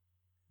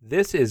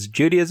This is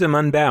Judaism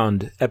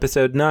Unbound,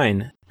 Episode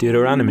 9,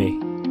 Deuteronomy.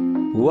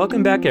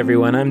 Welcome back,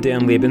 everyone. I'm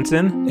Dan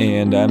Liebenson.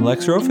 And I'm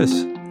Lex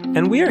Rofus.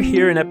 And we are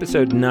here in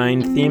Episode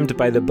 9, themed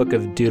by the book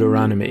of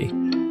Deuteronomy.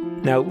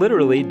 Now,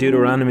 literally,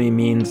 Deuteronomy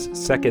means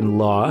second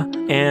law,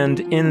 and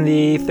in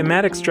the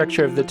thematic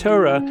structure of the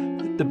Torah,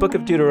 the book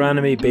of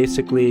Deuteronomy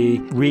basically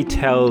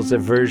retells a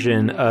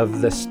version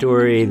of the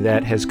story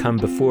that has come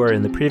before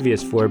in the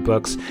previous four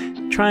books,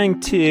 trying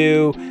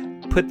to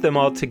put them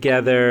all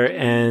together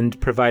and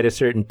provide a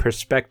certain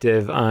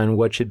perspective on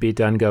what should be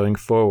done going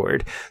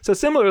forward. So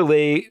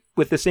similarly,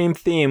 with the same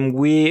theme,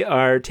 we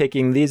are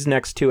taking these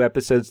next two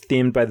episodes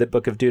themed by the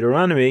book of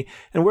Deuteronomy,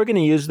 and we're going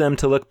to use them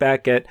to look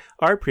back at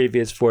our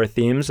previous four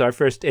themes, our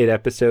first 8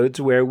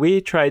 episodes, where we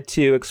tried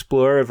to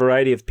explore a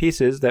variety of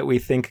pieces that we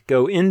think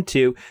go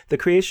into the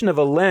creation of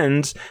a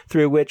lens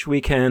through which we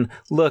can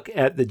look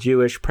at the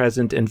Jewish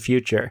present and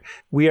future.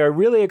 We are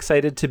really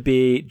excited to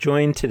be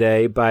joined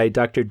today by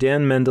Dr.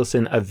 Dan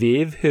Mendelsohn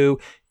Aviv, who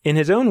in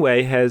his own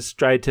way has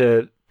tried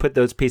to put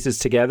those pieces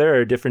together,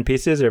 or different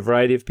pieces, or a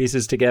variety of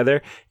pieces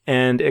together,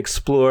 and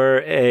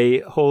explore a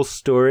whole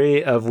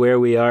story of where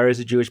we are as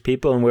a Jewish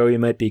people and where we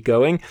might be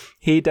going.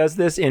 He does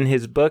this in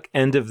his book,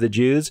 End of the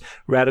Jews,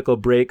 Radical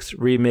Breaks,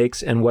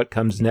 Remakes, and What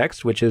Comes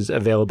Next, which is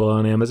available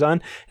on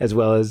Amazon, as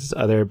well as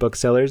other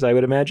booksellers, I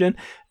would imagine.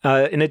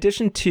 In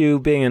addition to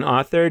being an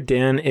author,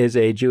 Dan is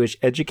a Jewish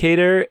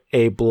educator,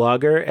 a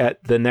blogger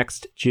at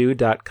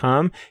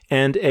thenextjew.com,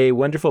 and a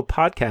wonderful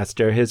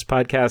podcaster. His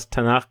podcast,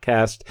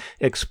 Tanakhcast,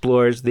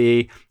 explores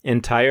the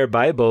entire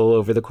Bible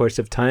over the course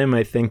of time.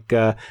 I think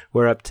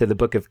we're up to the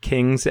Book of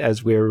Kings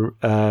as we're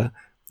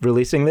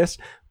releasing this.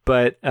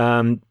 But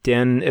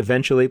Dan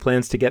eventually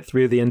plans to get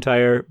through the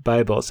entire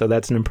Bible, so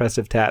that's an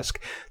impressive task.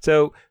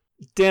 So,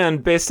 Dan,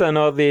 based on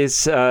all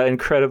these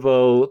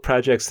incredible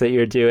projects that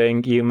you're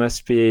doing, you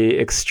must be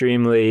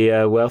extremely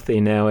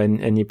wealthy now,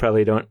 and you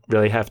probably don't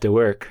really have to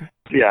work.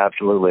 Yeah,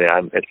 absolutely.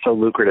 It's so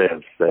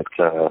lucrative that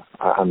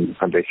I'm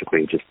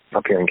basically just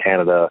up here in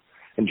Canada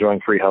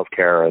enjoying free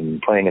healthcare and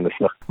playing in the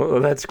snow. Well,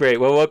 that's great.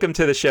 Well, welcome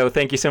to the show.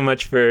 Thank you so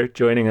much for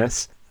joining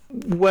us.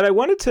 What I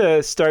wanted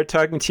to start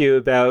talking to you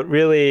about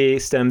really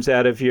stems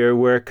out of your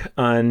work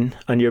on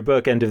your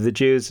book, End of the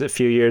Jews, a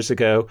few years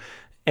ago.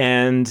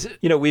 And,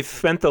 you know, we've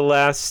spent the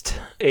last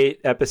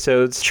 8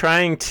 episodes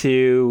trying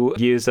to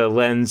use a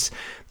lens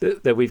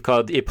that we've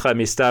called Ipcha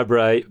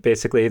Mistabra,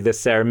 basically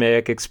this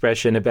Aramaic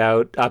expression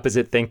about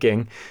opposite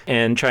thinking,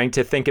 and trying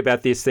to think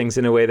about these things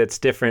in a way that's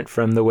different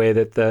from the way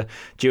that the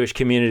Jewish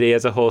community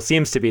as a whole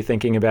seems to be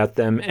thinking about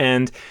them.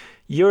 And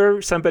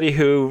you're somebody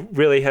who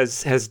really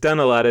has done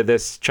a lot of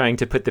this, trying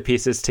to put the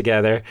pieces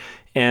together.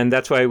 And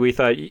that's why we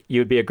thought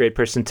you'd be a great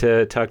person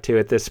to talk to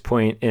at this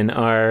point in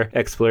our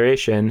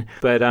exploration.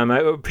 But I'm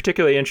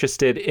particularly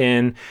interested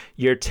in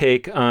your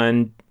take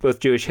on both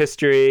Jewish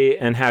history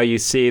and how you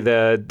see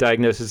the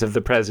diagnosis of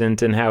the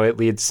present and how it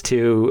leads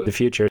to the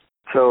future.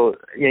 So,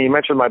 you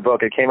mentioned my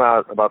book. It came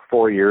out about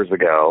 4 years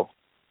ago.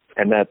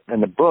 And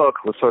the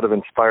book was sort of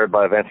inspired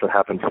by events that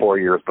happened 4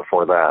 years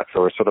before that. So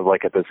we're sort of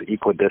like at this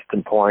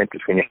equidistant point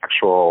between the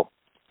actual,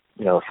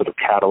 sort of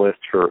catalyst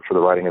for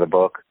the writing of the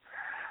book.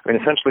 I mean,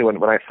 essentially,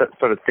 when I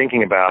started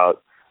thinking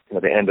about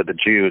the end of the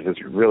Jews, is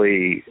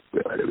really,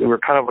 we were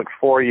kind of like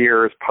 4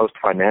 years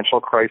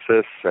post-financial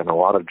crisis, and a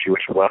lot of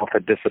Jewish wealth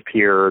had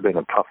disappeared in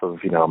a puff of,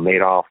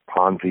 Madoff,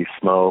 Ponzi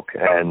smoke,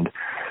 and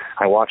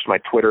I watched my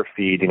Twitter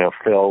feed,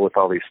 fill with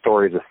all these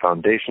stories of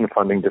foundation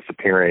funding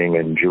disappearing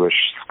and Jewish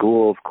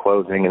schools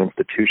closing and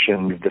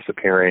institutions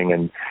disappearing,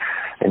 and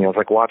it was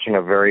like watching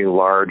a very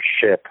large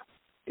ship,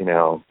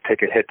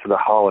 take a hit to the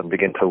hull and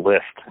begin to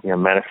list,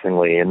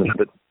 menacingly. And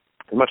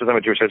as much as I'm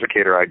a Jewish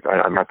educator,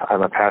 I'm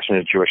a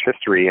passionate Jewish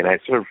history, and I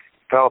sort of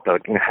felt that,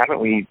 haven't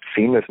we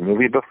seen this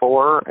movie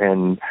before?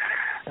 And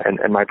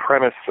my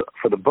premise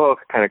for the book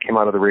kind of came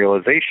out of the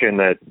realization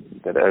that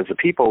as a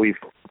people, we've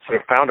sort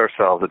of found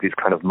ourselves at these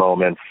kind of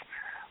moments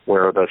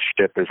where the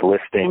ship is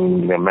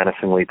listing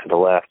menacingly to the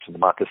left,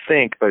 about to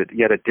sink, but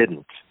yet it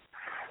didn't.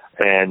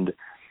 And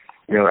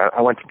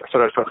I went to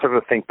sort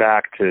of think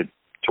back to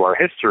our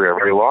history, our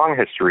very long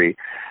history,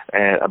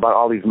 and about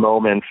all these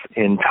moments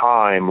in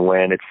time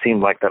when it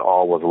seemed like that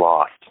all was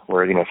lost,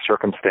 where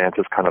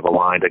circumstances kind of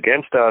aligned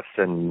against us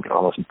and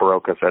almost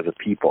broke us as a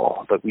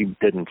people. But we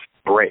didn't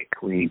break.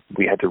 We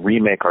had to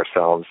remake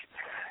ourselves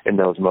in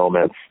those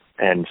moments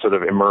and sort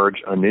of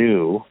emerge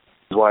anew.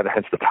 That's why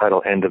hence the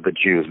title End of the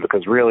Jews,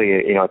 because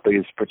really, at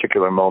these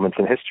particular moments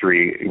in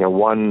history,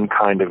 one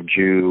kind of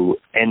Jew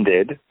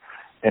ended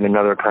and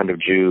another kind of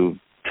Jew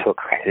took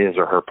his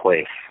or her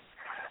place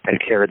and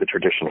carried the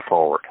tradition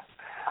forward.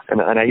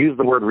 And I use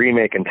the word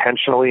remake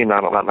intentionally,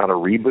 not a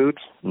reboot.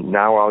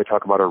 Now we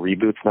talk about our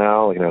reboots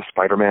now.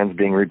 Spider-Man's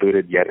being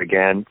rebooted yet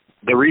again.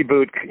 The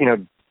reboot,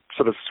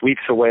 sort of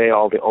sweeps away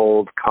all the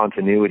old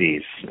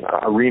continuities.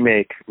 A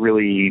remake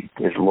really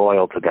is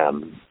loyal to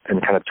them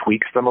and kind of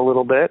tweaks them a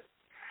little bit.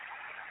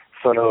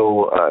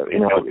 So,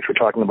 if we're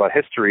talking about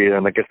history,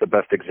 then I guess the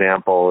best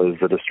example is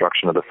the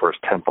destruction of the first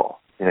temple.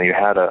 You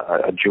had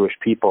a Jewish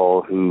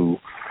people who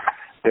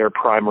their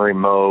primary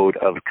mode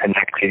of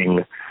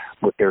connecting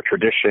with their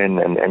tradition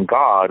and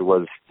God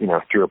was,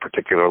 through a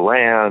particular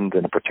land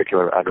and a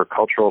particular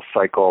agricultural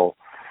cycle,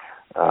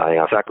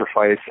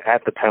 sacrifice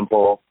at the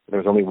temple.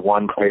 There's only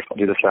one place to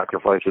do the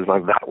sacrifices,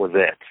 like that was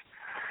it.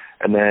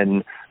 And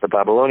then the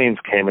Babylonians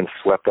came and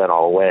swept that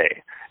all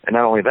away. And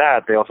not only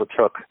that, they also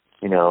took,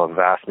 a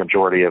vast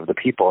majority of the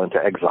people into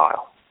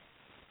exile.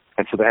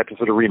 And so they had to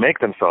sort of remake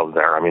themselves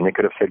there. I mean, they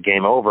could have said,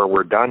 game over,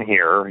 we're done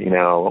here,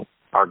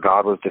 our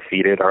God was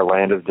defeated, our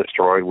land is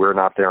destroyed, we're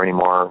not there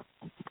anymore,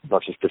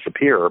 let's just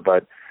disappear.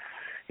 But,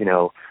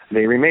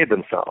 they remade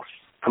themselves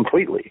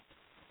completely.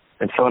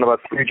 And so in about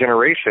 3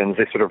 generations,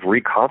 they sort of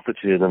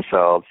reconstituted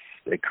themselves.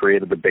 They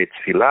created the Beit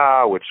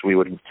Tfilah, which we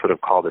would sort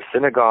of call the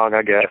synagogue,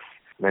 I guess.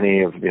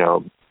 Many of,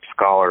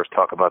 scholars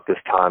talk about this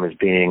time as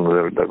being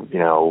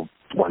the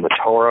when the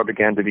Torah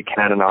began to be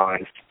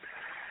canonized.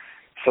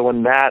 So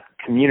when that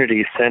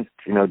community sent,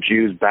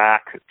 Jews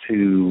back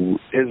to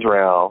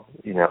Israel,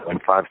 in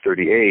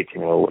 538,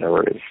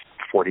 whatever it is,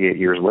 48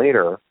 years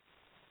later,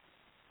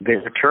 they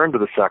returned to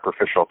the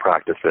sacrificial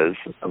practices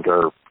of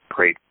their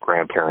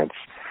great-grandparents.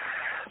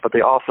 But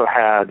they also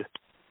had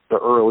the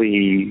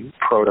early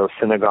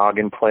proto-synagogue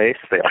in place.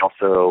 They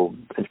also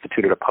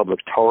instituted a public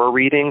Torah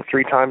reading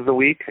 3 times a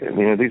week.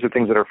 These are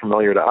things that are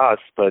familiar to us,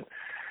 but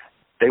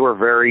they were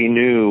very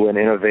new and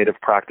innovative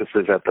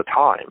practices at the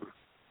time.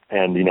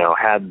 And,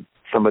 had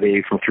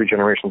somebody from 3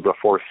 generations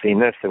before seen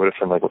this, they would have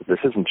said, like, well, this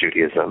isn't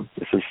Judaism.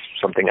 This is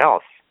something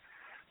else.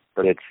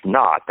 But it's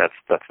not. That's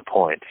the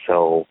point.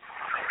 So,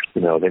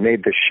 they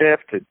made the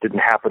shift. It didn't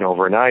happen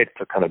overnight. It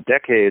took kind of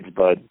decades,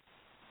 but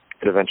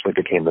it eventually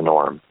became the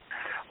norm.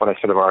 What I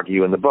sort of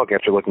argue in the book,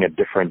 after looking at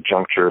different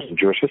junctures in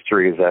Jewish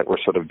history, is that we're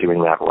sort of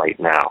doing that right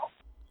now.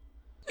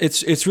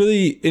 It's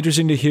really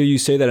interesting to hear you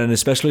say that, and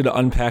especially to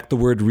unpack the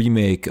word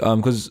remake.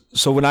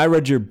 So when I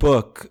read your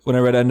book, when I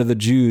read End of the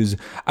Jews,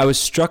 I was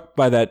struck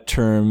by that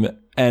term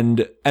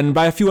and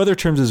by a few other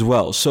terms as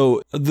well.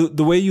 So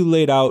the way you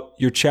laid out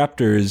your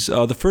chapters,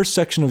 the first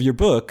section of your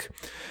book,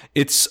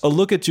 it's a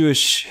look at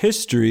Jewish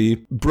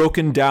history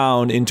broken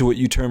down into what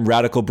you term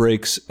radical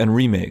breaks and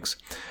remakes.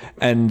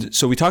 And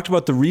so we talked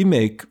about the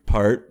remake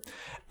part,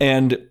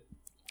 and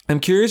I'm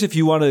curious if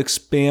you want to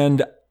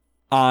expand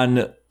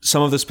on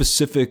some of the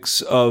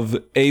specifics of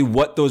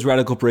what those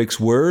radical breaks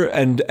were,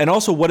 and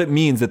also what it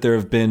means that there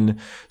have been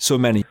so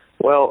many.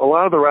 Well, a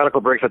lot of the radical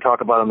breaks I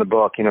talk about in the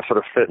book, sort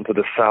of fit into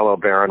the sallow,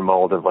 barren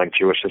mold of like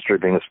Jewish history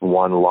being this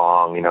one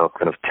long,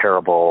 kind of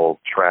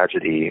terrible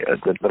tragedy.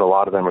 But a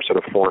lot of them are sort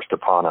of forced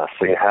upon us.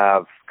 So you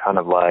have kind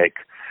of like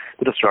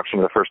the destruction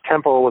of the first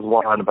temple was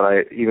one, but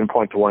I even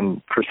point to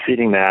one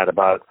preceding that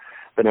about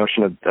the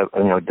notion of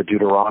the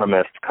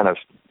Deuteronomist kind of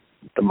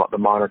the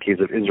monarchies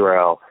of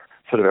Israel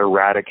sort of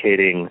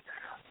eradicating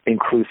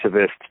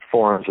inclusivist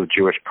forms of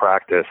Jewish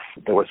practice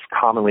that was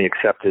commonly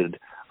accepted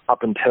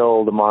up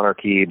until the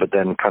monarchy, but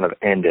then kind of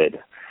ended.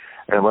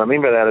 And what I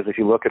mean by that is if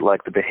you look at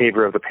like the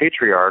behavior of the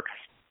patriarchs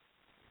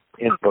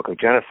in the book of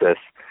Genesis,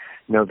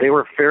 they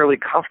were fairly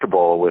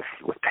comfortable with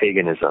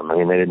paganism.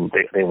 I mean,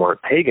 they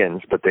weren't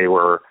pagans, but they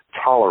were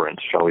tolerant,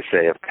 shall we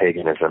say, of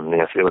paganism.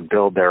 So they would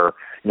build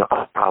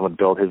Abraham would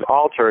build his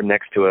altar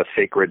next to a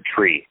sacred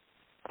tree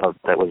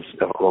that was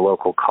a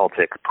local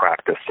cultic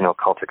practice,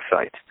 cultic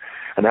site.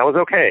 And that was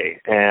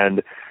okay.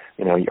 And,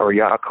 or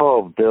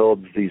Yaakov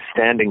builds these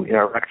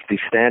erects these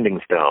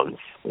standing stones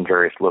in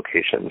various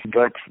locations.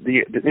 But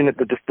the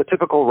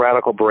typical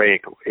radical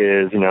break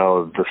is,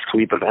 the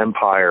sweep of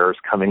empires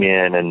coming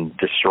in and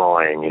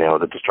destroying,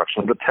 the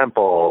destruction of the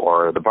temple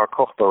or the Bar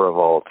Kokhba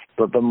revolt.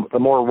 But the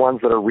more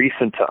ones that are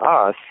recent to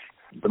us,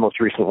 the most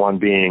recent one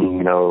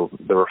being,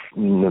 the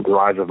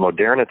rise of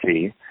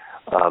modernity,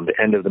 the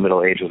end of the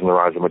Middle Ages and the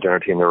rise of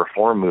modernity and the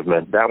Reform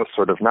movement, that was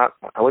sort of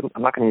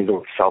I'm not going to use the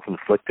word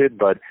self-inflicted,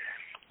 but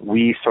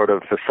we sort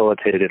of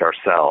facilitated it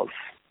ourselves.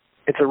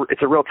 It's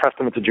a real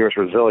testament to Jewish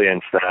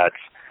resilience that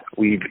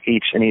we've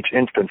in each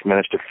instance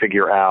managed to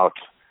figure out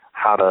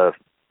how to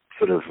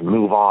sort of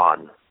move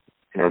on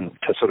and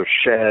to sort of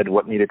shed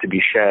what needed to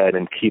be shed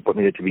and keep what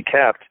needed to be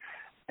kept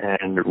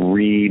and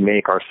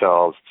remake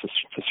ourselves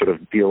to sort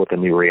of deal with a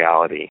new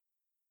reality.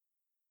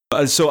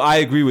 So I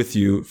agree with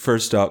you,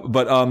 first up,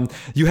 but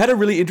you had a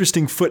really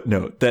interesting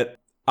footnote that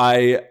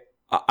I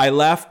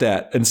laughed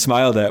at and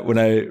smiled at when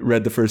I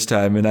read the first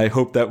time, and I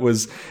hope that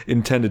was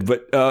intended,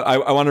 but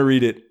I want to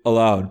read it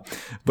aloud.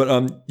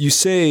 But you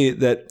say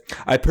that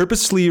I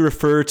purposely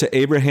refer to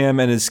Abraham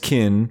and his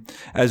kin,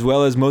 as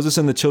well as Moses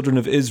and the children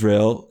of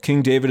Israel,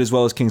 King David as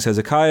well as Kings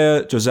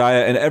Hezekiah,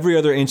 Josiah, and every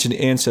other ancient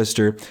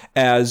ancestor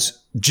as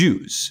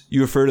Jews. You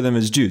refer to them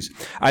as Jews.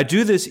 I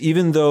do this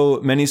even though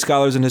many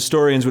scholars and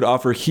historians would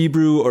offer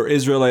Hebrew or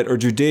Israelite or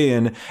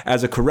Judean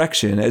as a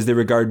correction, as they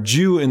regard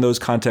Jew in those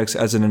contexts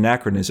as an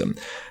anachronism.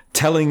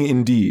 Telling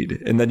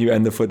indeed. And then you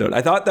end the footnote.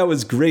 I thought that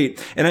was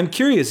great. And I'm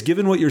curious,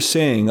 given what you're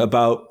saying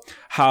about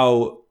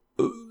how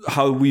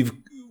we're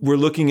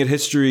looking at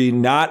history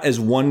not as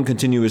one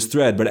continuous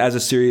thread, but as a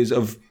series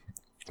of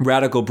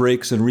radical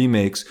breaks and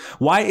remakes.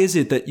 Why is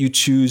it that you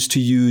choose to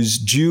use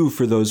Jew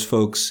for those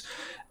folks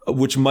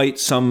which might,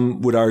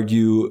 some would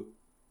argue,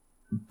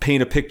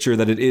 paint a picture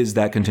that it is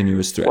that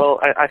continuous thread? Well,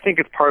 I think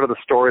it's part of the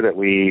story that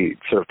we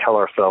sort of tell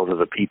ourselves as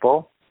a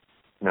people,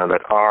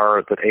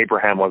 that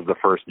Abraham was the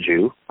first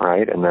Jew,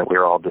 right, and that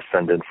we're all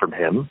descended from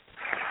him.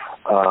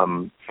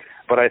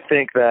 But I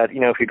think that,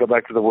 if you go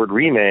back to the word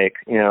remake,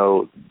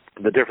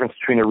 the difference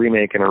between a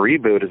remake and a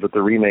reboot is that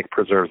the remake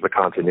preserves the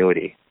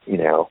continuity,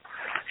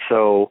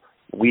 So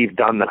we've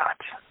done that.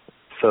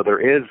 So there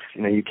is,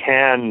 you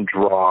can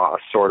draw a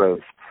sort of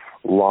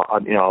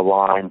a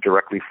line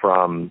directly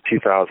from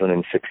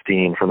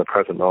 2016, from the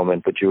present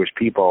moment, the Jewish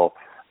people,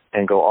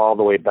 and go all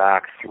the way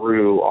back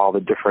through all the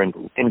different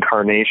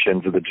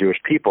incarnations of the Jewish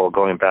people,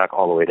 going back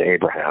all the way to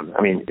Abraham.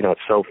 I mean, it's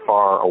so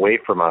far away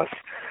from us.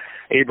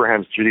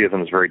 Abraham's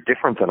Judaism is very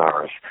different than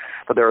ours,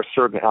 but there are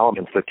certain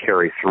elements that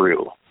carry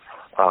through.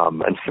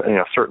 And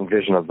certain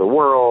vision of the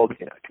world,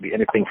 it could be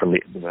anything from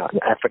the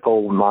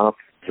ethical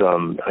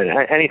monotheism,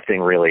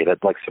 anything really that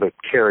sort of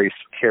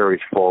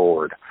carries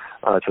forward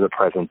to the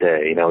present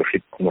day. If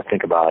you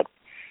think about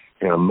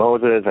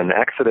Moses and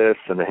Exodus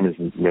and his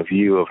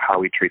view of how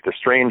we treat the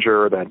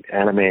stranger, that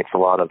animates a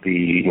lot of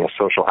the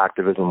social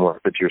activism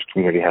work the Jewish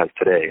community has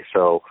today.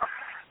 So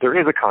there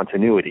is a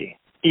continuity,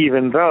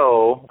 even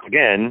though,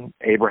 again,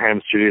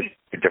 Abraham's Judaism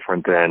is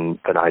different than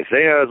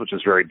Isaiah's, which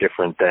is very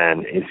different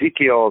than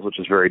Ezekiel's, which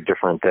is very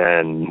different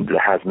than the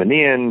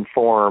Hasmonean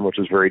form, which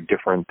is very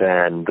different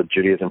than the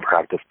Judaism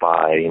practiced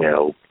by,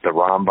 the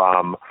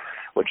Rambam,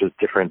 which is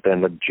different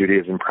than the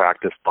Judaism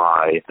practiced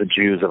by the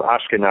Jews of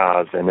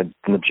Ashkenaz and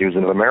the Jews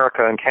of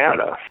America and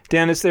Canada.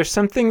 Dan, is there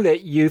something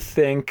that you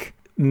think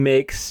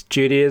makes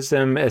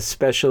Judaism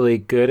especially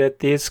good at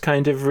these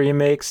kind of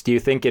remakes? Do you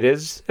think it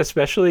is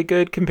especially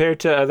good compared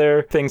to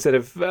other things that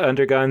have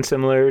undergone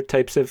similar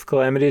types of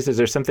calamities? Is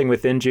there something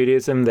within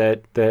Judaism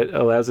that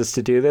allows us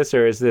to do this,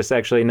 or is this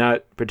actually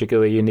not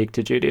particularly unique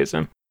to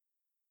Judaism?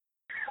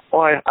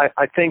 Well,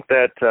 I think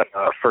that,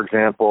 for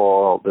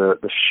example,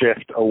 the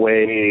shift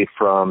away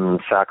from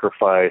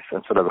sacrifice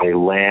and sort of a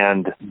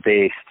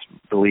land-based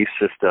belief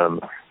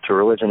system to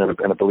religion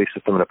and a belief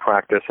system and a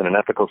practice and an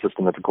ethical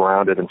system that's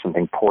grounded in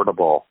something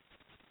portable,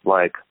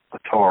 like a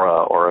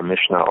Torah or a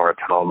Mishnah or a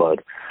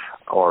Talmud,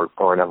 or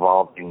an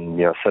evolving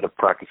set of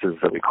practices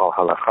that we call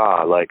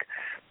halakha. Like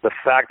the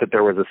fact that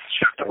there was a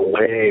shift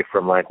away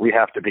from we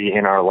have to be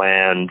in our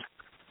land,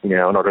 in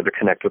order to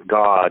connect with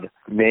God,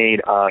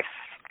 made us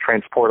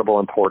transportable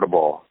and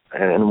portable.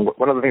 And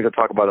one of the things I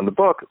talk about in the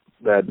book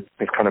that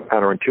is kind of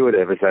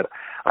counterintuitive is that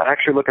I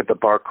actually look at the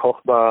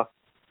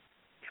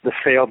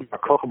failed Bar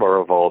Kokhba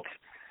revolt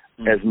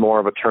as more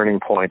of a turning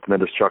point than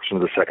the destruction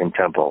of the Second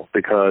Temple,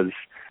 because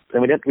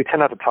we tend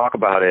not to talk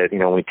about it,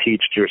 when we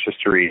teach Jewish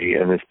history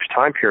in this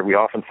time period. We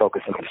often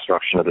focus on the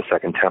destruction of the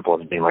Second Temple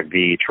as being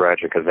the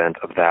tragic event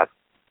of that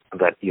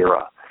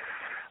era.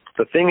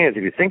 The thing is,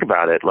 if you think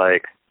about it,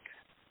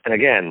 and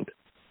again,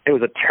 it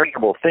was a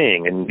terrible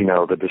thing, and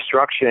the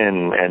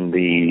destruction and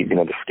the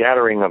the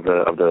scattering of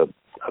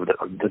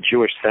the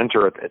Jewish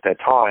center at that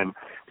time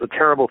was a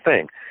terrible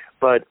thing.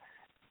 But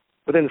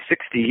within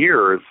 60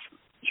 years,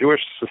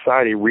 Jewish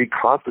society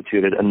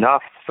reconstituted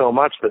enough so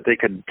much that they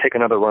could take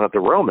another run at the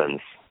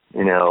Romans.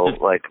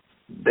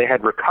 They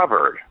had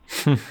recovered.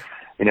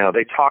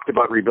 They talked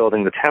about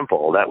rebuilding the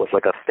temple. That was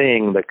a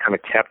thing that kind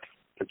of kept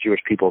the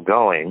Jewish people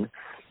going.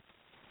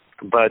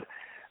 But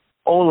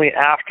only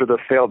after the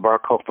failed Bar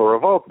Kokhba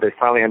revolt, they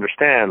finally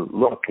understand,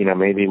 look,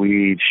 maybe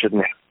we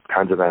shouldn't have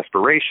kinds of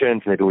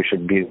aspirations. Maybe we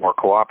should be more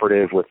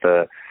cooperative with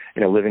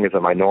living as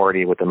a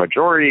minority with the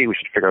majority. We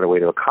should figure out a way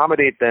to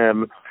accommodate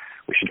them.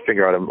 We should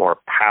figure out a more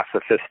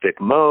pacifistic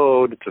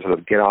mode to sort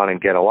of get on and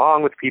get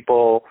along with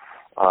people.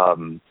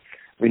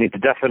 We need to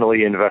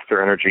definitely invest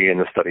our energy in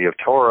the study of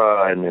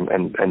Torah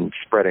and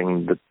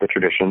spreading the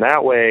tradition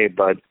that way.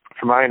 But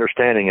from my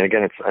understanding, and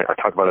again, I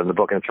talk about it in the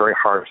book, and it's very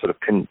hard to sort of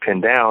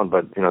pin down,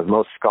 but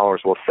most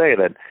scholars will say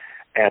that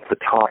at the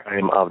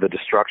time of the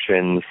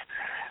destructions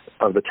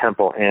of the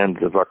temple and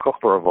the Bar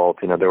Kokhba revolt,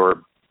 there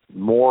were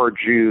more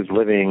Jews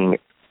living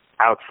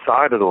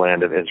outside of the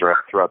land of Israel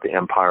throughout the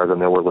empire than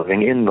there were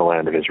living in the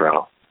land of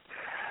Israel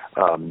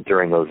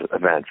during those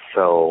events.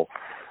 So,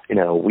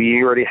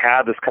 we already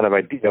had this kind of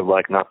idea of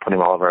not putting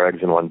all of our eggs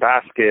in one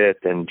basket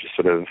and just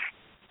sort of.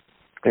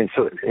 And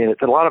so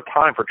it's a lot of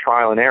time for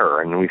trial and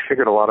error, and we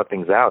figured a lot of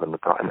things out in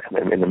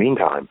the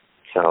meantime.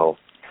 So,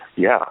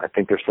 yeah, I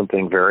think there's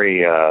something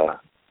very.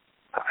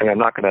 I'm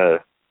not going to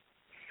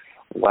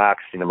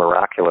wax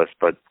miraculous,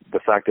 but the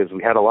fact is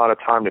we had a lot of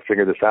time to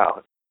figure this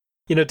out.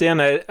 Dan,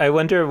 I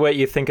wonder what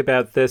you think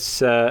about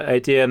this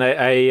idea, and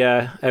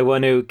I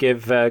want to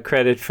give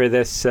credit for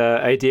this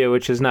idea,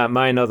 which is not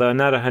mine, although I'm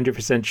not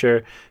 100%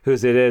 sure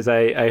whose it is.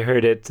 I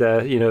heard it,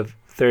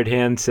 third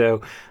hand.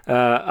 So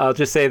I'll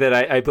just say that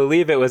I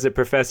believe it was a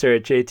professor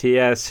at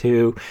JTS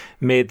who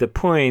made the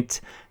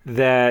point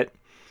that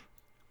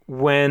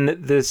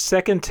when the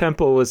Second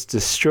Temple was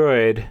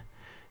destroyed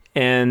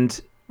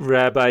and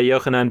Rabbi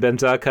Yochanan ben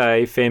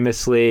Zakkai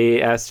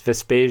famously asked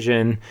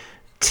Vespasian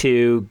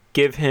to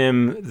give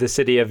him the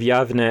city of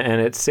Yavne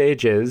and its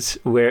sages,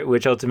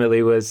 which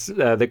ultimately was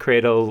the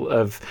cradle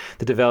of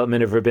the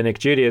development of Rabbinic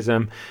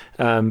Judaism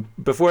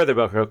before the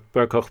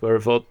Bar Kokhba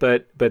revolt,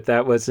 but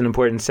that was an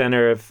important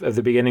center of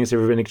the beginnings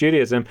of Rabbinic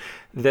Judaism,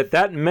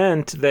 that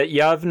meant that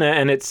Yavne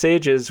and its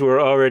sages were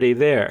already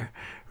there,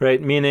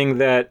 right? Meaning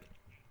that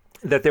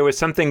there was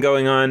something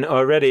going on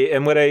already.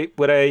 And what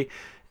I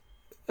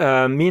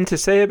mean to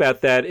say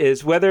about that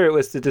is whether it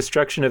was the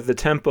destruction of the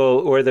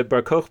temple or the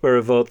Bar Kokhba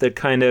revolt that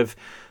kind of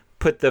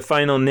put the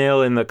final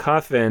nail in the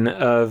coffin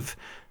of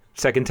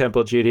Second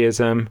Temple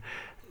Judaism,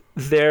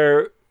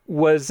 there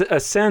was a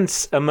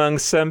sense among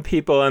some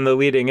people on the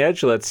leading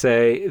edge, let's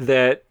say,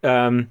 that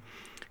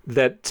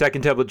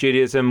Second Temple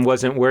Judaism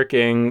wasn't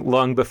working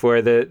long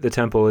before the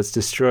temple was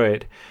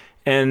destroyed.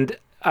 And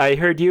I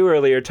heard you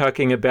earlier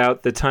talking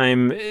about the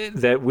time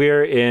that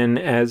we're in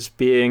as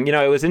being,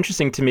 it was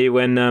interesting to me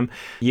when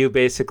you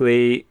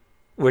basically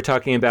were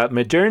talking about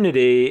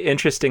modernity,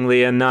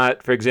 interestingly, and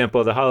not, for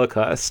example, the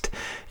Holocaust.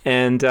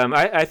 And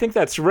I think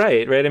that's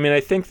right? I mean, I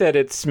think that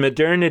it's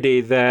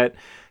modernity that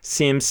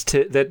seems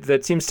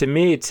to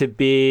me to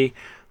be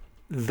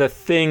the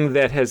thing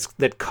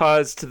that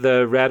caused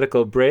the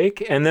radical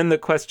break. And then the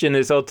question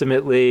is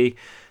ultimately,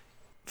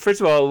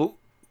 first of all,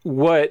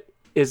 what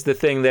is the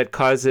thing that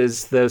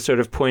causes the sort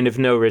of point of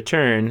no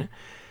return?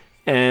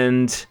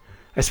 And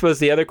I suppose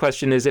the other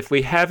question is if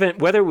we haven't,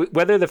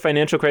 whether the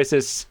financial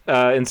crisis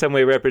in some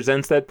way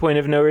represents that point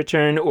of no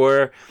return,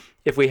 or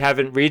if we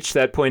haven't reached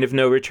that point of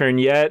no return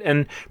yet,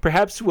 and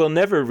perhaps we'll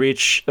never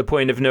reach a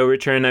point of no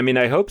return. I mean,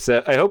 I hope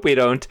so. I hope we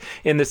don't,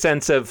 in the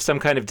sense of some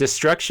kind of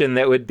destruction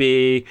that would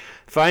be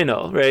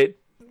final, right?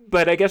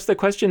 But I guess the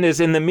question is,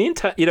 in the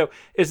meantime,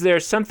 is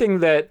there something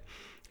that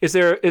Is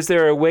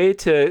there a way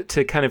to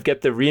kind of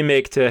get the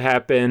remake to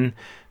happen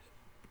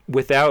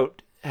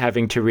without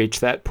having to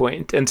reach that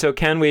point? And so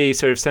can we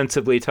sort of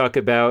sensibly talk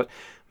about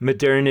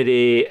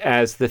modernity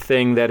as the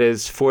thing that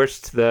has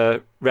forced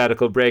the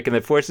radical break and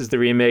that forces the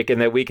remake,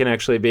 and that we can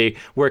actually be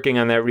working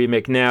on that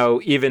remake now,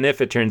 even if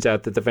it turns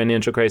out that the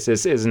financial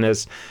crisis isn't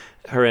as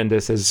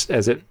horrendous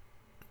as it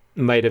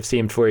might have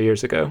seemed 4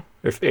 years ago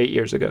or 8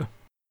 years ago?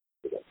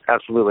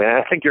 Absolutely. And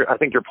I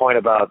think your point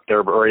about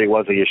there already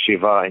was a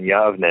yeshiva in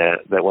Yavne,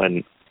 that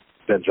when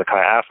Ben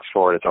Zakkai asks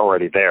for it, it's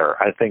already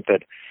there. I think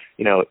that,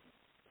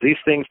 these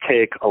things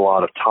take a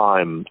lot of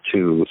time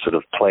to sort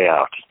of play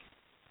out.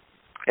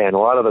 And a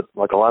lot of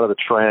the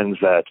trends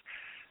that,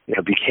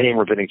 became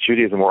Rabbinic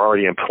Judaism were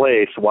already in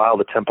place while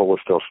the temple was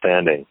still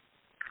standing.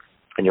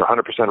 And you're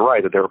 100%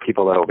 right that there were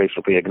people that were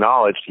basically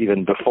acknowledged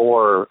even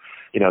before,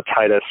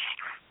 Titus,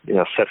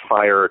 set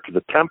fire to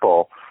the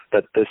temple,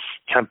 that this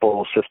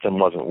temple system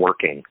wasn't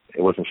working.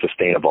 It wasn't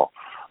sustainable.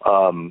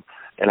 And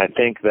I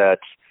think that,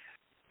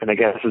 and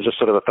again, this is just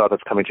sort of a thought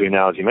that's coming to me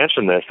now as you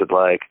mentioned this,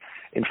 that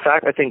in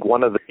fact, I think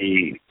one of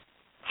the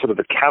sort of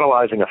the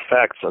catalyzing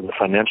effects of the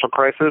financial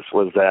crisis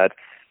was that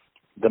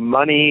the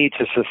money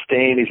to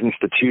sustain these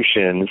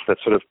institutions that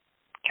sort of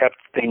kept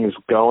things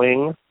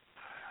going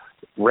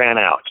ran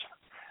out.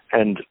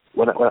 And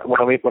what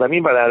I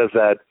mean by that is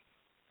that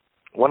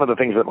one of the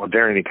things that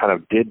modernity kind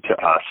of did to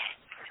us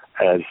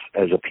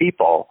as a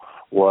people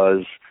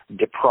was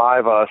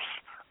deprive us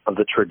of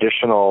the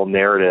traditional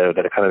narrative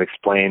that kind of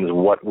explains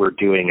what we're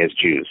doing as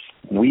Jews.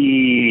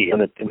 We, in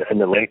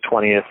the late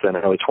 20th and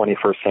early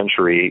 21st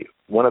century,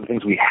 one of the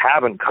things we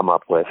haven't come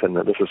up with, and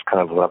this is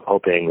kind of what I'm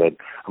hoping that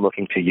I'm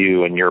looking to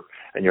you and your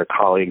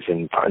colleagues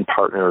and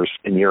partners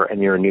in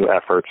your new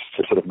efforts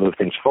to sort of move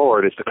things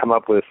forward, is to come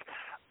up with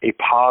a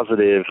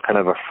positive kind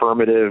of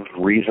affirmative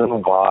reason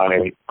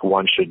why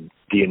one should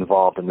be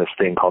involved in this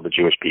thing called the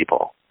Jewish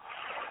people.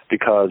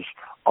 Because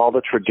all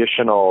the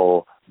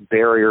traditional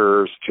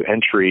barriers to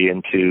entry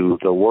into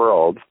the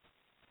world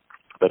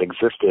that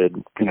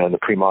existed, in the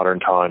pre-modern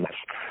times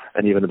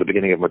and even at the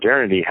beginning of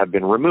modernity have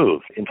been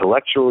removed.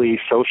 Intellectually,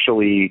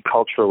 socially,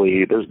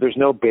 culturally, there's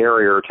no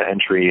barrier to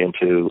entry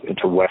into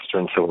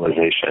Western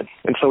civilization.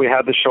 And so we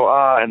had the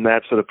Shoah, and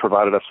that sort of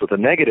provided us with a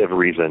negative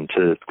reason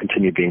to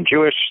continue being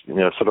Jewish,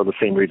 sort of the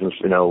same reasons,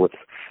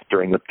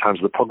 during the times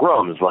of the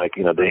pogroms,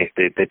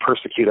 they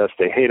persecute us,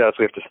 they hate us,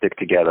 we have to stick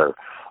together.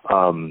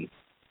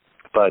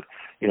 But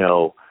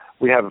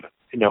we have,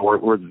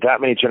 we're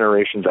that many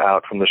generations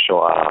out from the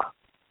Shoah.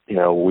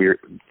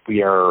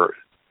 We are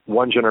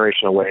one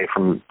generation away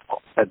from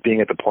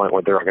being at the point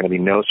where there are going to be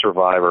no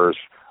survivors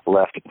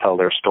left to tell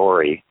their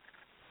story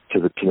to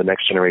the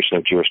next generation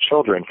of Jewish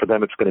children. For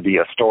them, it's going to be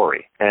a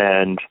story,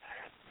 and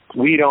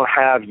we don't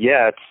have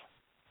yet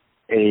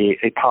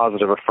a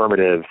positive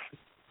affirmative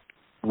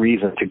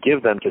reason to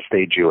give them to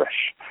stay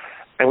Jewish.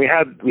 And we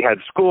had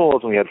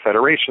schools, and we had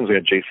federations, we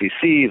had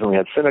JCCs, and we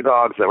had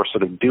synagogues that were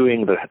sort of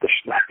doing the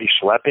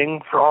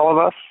schlepping for all of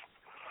us,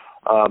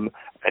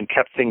 and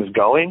kept things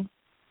going.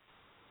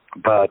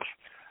 But,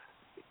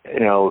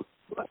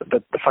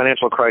 the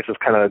financial crisis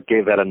kind of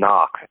gave that a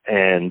knock,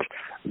 and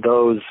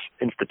those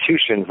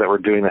institutions that were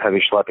doing the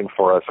heavy schlepping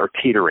for us are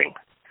teetering.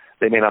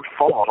 They may not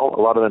fall. A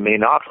lot of them may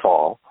not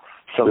fall.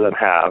 Some of them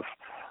have.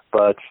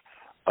 But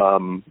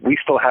we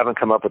still haven't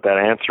come up with that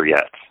answer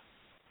yet.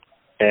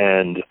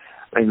 And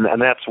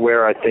that's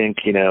where I think,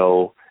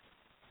 to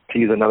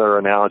use another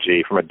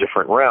analogy from a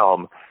different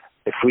realm,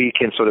 if we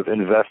can sort of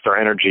invest our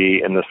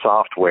energy in the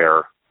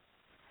software,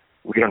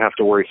 we don't have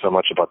to worry so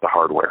much about the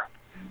hardware.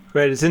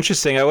 Right. It's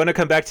interesting. I want to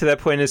come back to that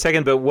point in a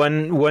second, but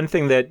one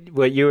thing that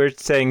what you were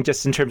saying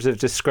just in terms of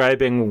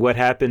describing what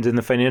happened in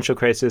the financial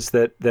crisis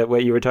that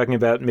what you were talking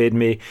about made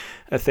me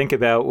think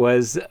about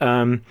was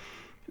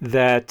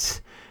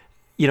that,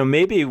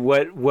 maybe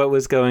what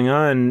was going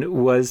on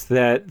was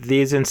that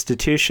these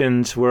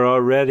institutions were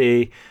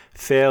already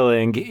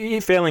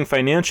failing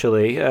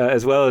financially,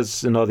 as well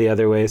as in all the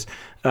other ways.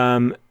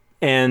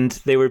 And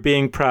they were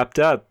being propped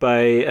up by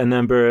a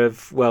number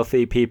of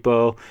wealthy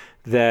people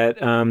that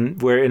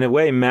were in a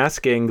way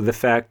masking the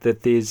fact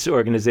that these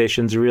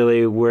organizations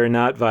really were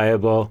not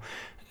viable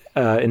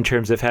in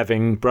terms of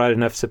having broad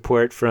enough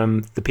support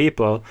from the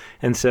people.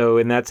 And so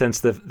in that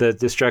sense, the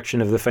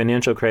destruction of the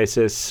financial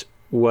crisis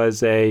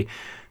was a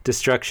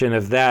destruction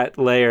of that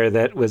layer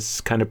that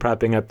was kind of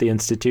propping up the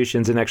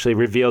institutions and actually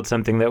revealed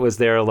something that was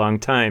there a long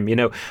time.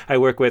 I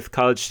work with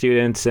college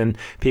students and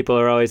people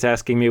are always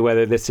asking me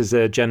whether this is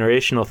a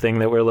generational thing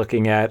that we're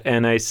looking at.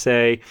 And I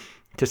say,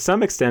 to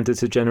some extent,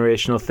 it's a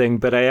generational thing,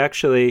 but I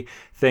actually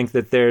think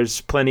that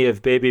there's plenty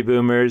of baby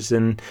boomers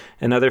and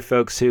other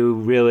folks who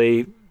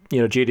really,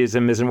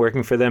 Judaism isn't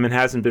working for them and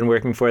hasn't been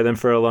working for them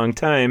for a long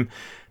time.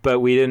 But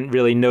we didn't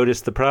really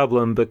notice the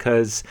problem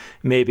because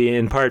maybe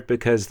in part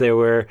because there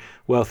were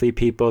wealthy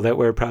people that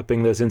were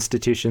propping those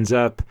institutions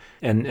up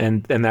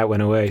and that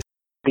went away.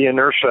 The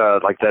inertia,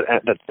 like that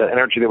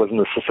energy that was in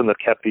the system that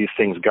kept these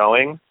things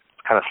going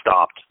kind of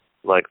stopped.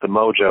 Like the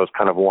mojo is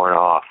kind of worn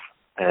off.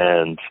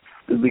 And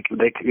it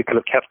could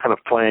have kept kind of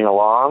playing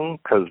along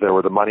because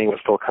the money was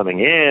still coming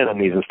in and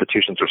these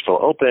institutions were still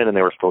open and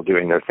they were still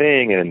doing their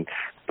thing.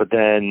 But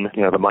then,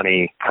 the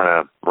money kind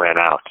of ran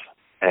out.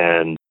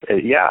 And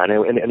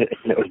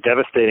it was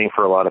devastating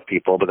for a lot of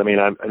people. But I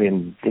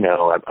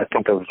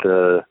think of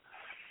the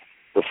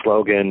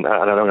slogan.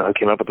 I don't know who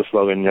came up with the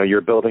slogan.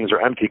 Your buildings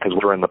are empty because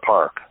we're in the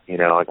park. We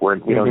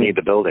don't need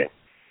the building.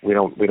 We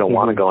don't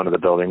want to go into the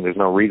building. There's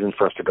no reason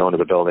for us to go into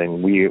the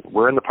building.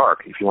 We're in the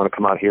park. If you want to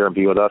come out here and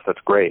be with us, that's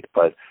great.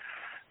 But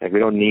we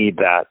don't need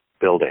that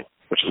building,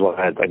 which is what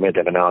I made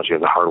that analogy of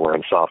the hardware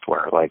and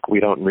software. We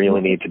don't really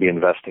need to be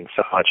investing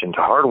so much into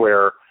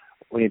hardware.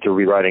 We need to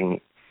be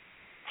writing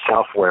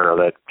software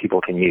that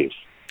people can use.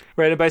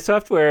 Right. And by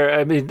software,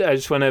 I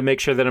just want to make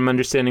sure that I'm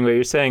understanding what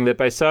you're saying, that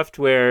by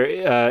software,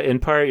 in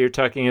part, you're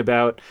talking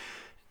about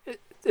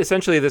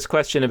essentially this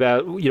question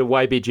about,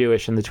 why be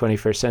Jewish in the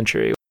 21st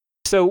century?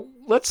 So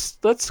let's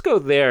go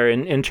there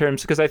in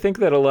terms, because I think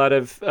that a lot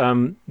of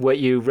what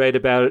you write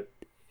about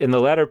in the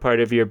latter part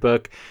of your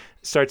book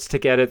starts to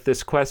get at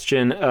this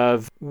question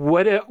of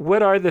what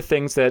are the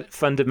things that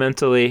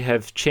fundamentally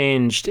have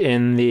changed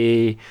in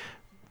the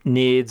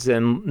needs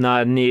and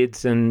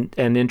non-needs and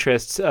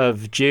interests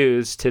of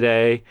Jews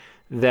today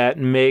that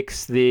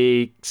makes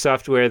the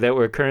software that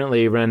we're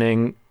currently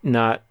running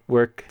not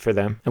work for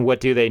them? And what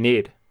do they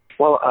need?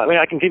 Well,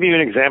 I can give you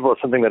an example of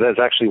something that is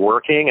actually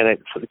working, and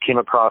it came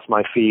across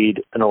my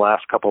feed in the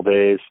last couple of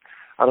days.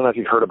 I don't know if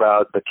you've heard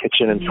about the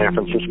Kitchen in San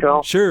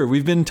Francisco. Sure.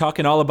 We've been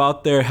talking all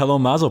about their Hello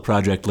Mazel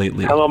project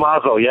lately. Hello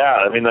Mazel,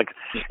 yeah.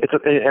 It's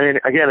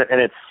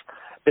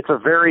a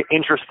very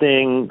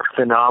interesting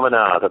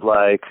phenomena that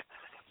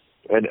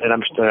and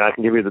I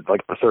can give you the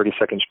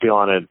 30-second spiel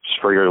on it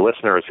for your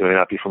listeners who may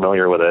not be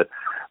familiar with it.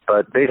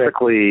 But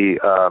basically,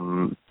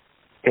 the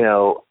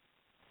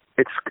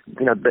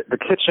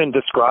Kitchen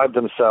described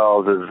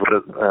themselves as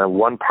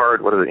one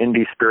part an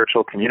indie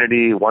spiritual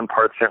community, one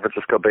part San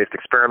Francisco-based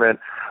experiment,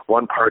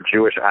 one part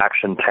Jewish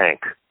action tank,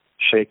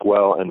 shake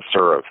well and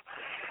serve.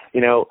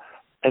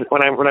 And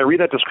when I read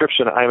that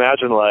description, I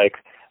imagine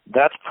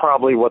that's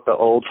probably what the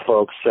old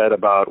folks said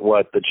about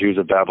what the Jews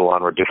of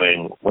Babylon were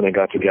doing when they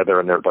got together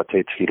in their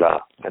Batei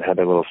Tefillah and had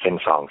their little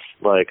sing-songs.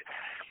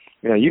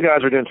 You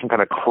guys are doing some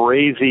kind of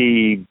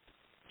crazy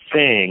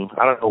thing.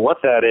 I don't know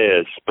what that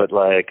is, but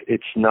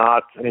it's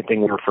not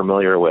anything we're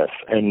familiar with.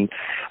 And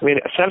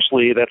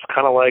essentially that's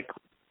kind of like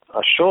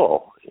a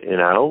shul,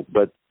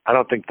 but I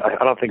don't think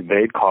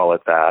they'd call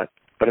it that.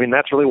 But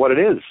that's really what it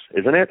is,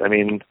 isn't it?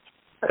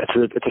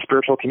 It's a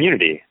spiritual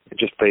community.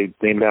 They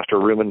named after a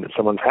room in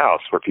someone's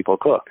house where people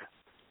cook.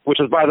 Which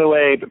is, by the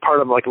way,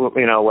 part of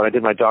when I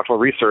did my doctoral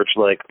research,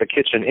 the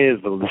kitchen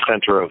is the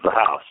center of the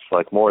house,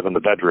 more than the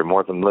bedroom,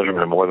 more than the living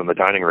room, more than the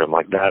dining room.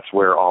 That's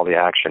where all the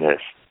action is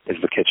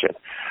the kitchen.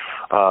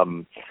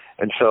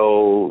 And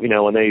so,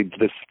 when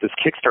this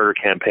Kickstarter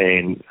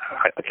campaign,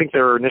 I think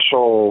their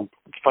initial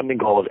funding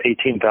goal was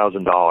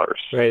 $18,000.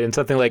 Right, in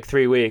something like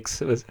 3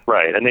 weeks. It was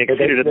right, and they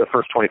exceeded it in the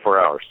first 24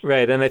 hours.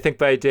 Right, and I think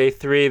by day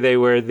 3 they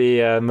were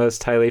the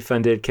most highly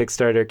funded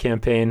Kickstarter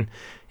campaign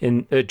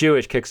in a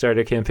Jewish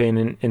Kickstarter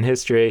campaign in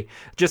history.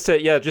 Just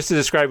to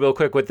describe real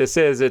quick what this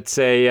is, it's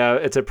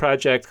a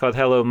project called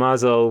Hello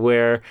Mazel,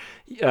 where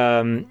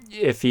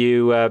if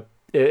you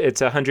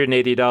it's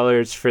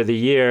 $180 for the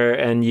year,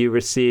 and you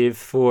receive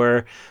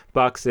 4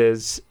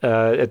 boxes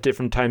at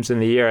different times in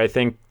the year, I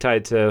think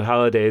tied to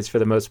holidays for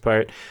the most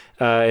part.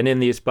 And in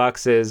these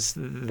boxes,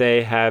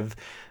 they have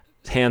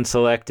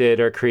hand-selected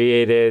or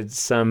created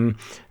some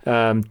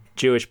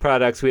Jewish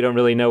products. We don't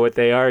really know what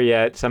they are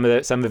yet. Some of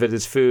it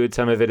is food,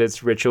 some of it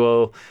is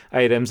ritual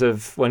items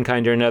of one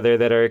kind or another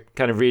that are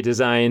kind of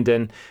redesigned,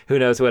 and who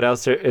knows what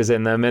else is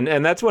in them.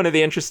 And that's one of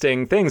the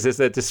interesting things, is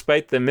that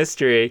despite the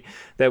mystery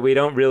that we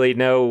don't really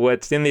know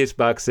what's in these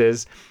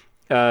boxes,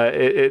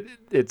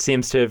 it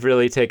seems to have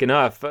really taken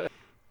off.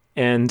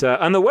 And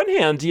on the one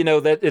hand,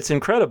 that it's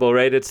incredible,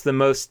 right? It's the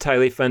most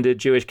highly funded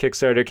Jewish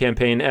Kickstarter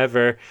campaign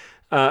ever.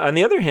 On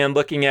the other hand,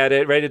 looking at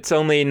it, right, it's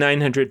only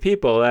 900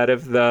 people out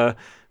of the,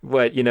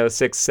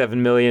 6-7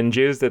 million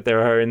Jews that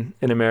there are in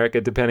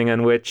America, depending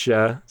on which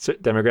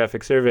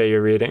demographic survey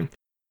you're reading.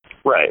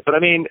 Right. But I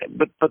mean,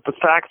 but the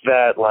fact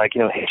that,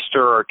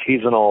 hipster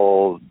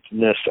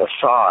artisanalness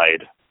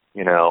aside,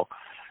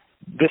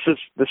 this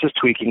is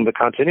tweaking the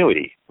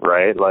continuity,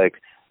 right? Like,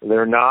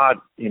 they're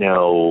not,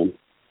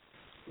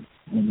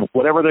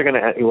 whatever you're going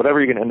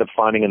to end up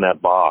finding in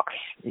that box,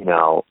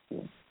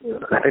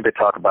 I think they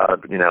talk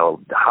about,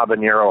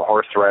 habanero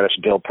horseradish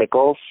dill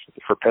pickles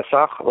for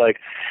Pesach. Like,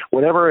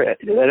 whatever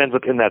that ends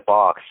up in that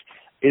box,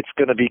 it's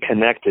going to be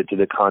connected to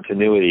the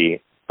continuity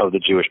of the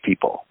Jewish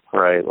people,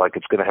 right? Like,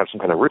 it's going to have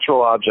some kind of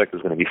ritual object.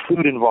 There's going to be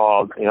food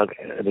involved.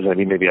 There's going to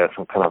be maybe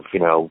some kind of,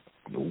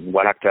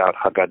 whacked out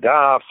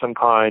Haggadah of some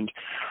kind.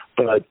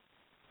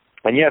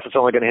 And yes, it's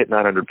only going to hit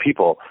 900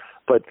 people.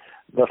 But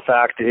the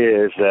fact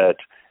is that,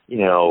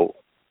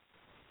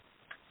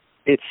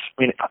 it's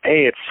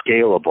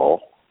scalable.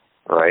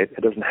 Right? It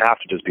doesn't have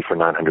to just be for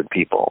 900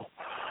 people.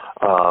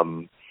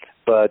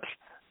 But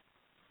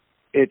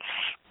it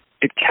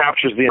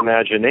captures the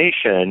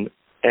imagination,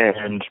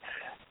 and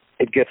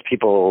it gets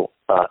people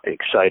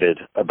excited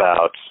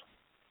about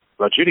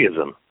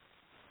Judaism.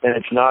 And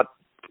it's not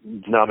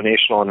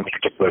denominational in a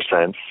particular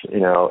sense,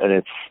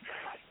 and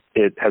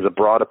it has a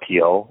broad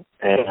appeal,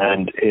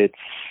 and it's,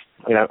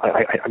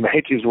 I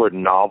hate to use the word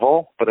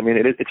novel, but I mean,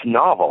 it's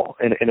novel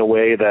in a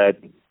way that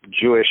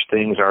Jewish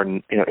things are,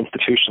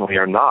 institutionally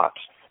are not.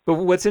 But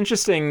what's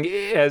interesting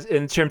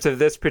in terms of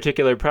this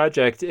particular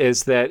project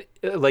is that,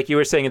 like you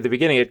were saying at the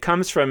beginning, it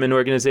comes from an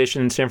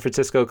organization in San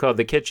Francisco called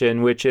The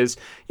Kitchen, which is,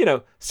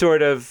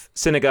 sort of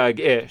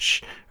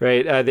synagogue-ish,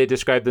 right? They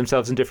describe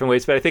themselves in different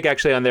ways, but I think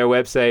actually on their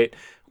website,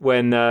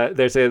 when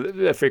there's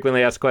a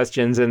frequently asked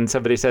questions and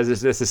somebody says,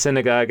 is this a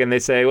synagogue? And they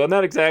say, well,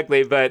 not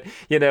exactly, but,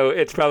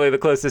 it's probably the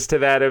closest to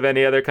that of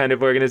any other kind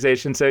of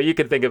organization. So you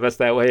can think of us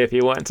that way if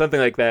you want, something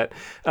like that.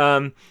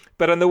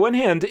 But on the one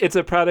hand, it's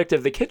a product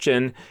of The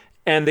Kitchen.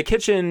 And The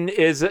Kitchen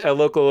is a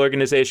local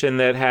organization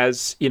that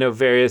has,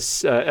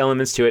 various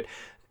elements to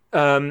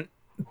it.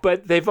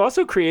 But they've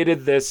also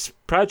created this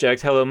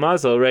project, Hello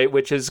Mazel, right,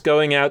 which is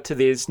going out to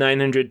these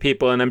 900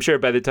 people. And I'm sure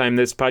by the time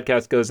this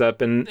podcast goes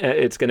up, and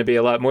it's going to be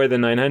a lot more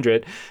than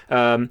 900.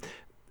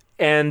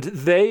 And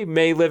they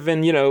may live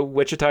in,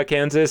 Wichita,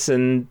 Kansas,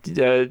 and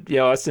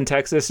Austin,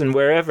 Texas, and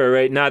wherever,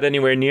 right? Not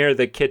anywhere near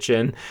The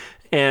Kitchen.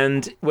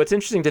 And what's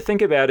interesting to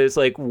think about is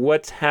like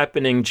what's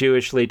happening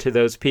Jewishly to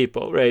those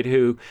people, right?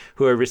 Who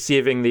are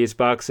receiving these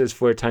boxes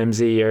 4 times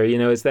a year.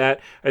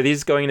 Are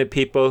these going to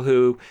people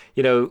who,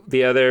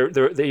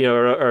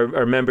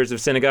 are members of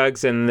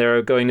synagogues and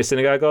they're going to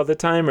synagogue all the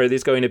time? Or are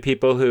these going to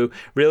people who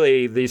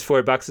really these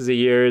 4 boxes a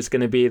year is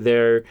going to be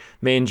their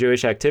main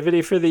Jewish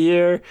activity for the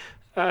year?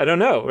 I don't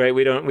know, right?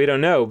 We don't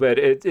know, but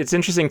it's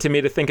interesting to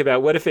me to think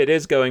about what if it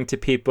is going to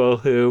people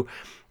who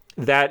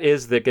that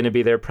is going to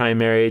be their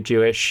primary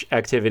Jewish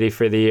activity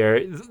for the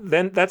year.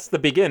 Then that's the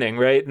beginning,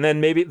 right? And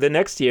then maybe the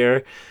next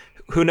year,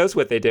 who knows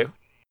what they do?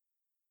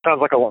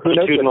 Sounds like a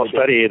longitudinal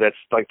study that's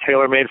like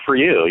tailor-made for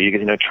you. You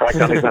can track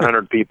down these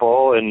 100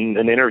 people and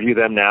interview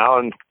them now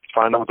and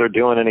find out what they're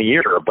doing in a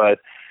year. But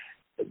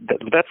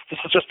this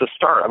is just a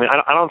start. I mean,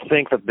 I don't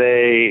think that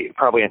they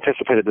probably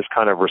anticipated this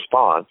kind of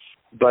response.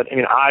 But I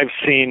mean, I've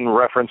seen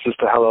references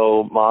to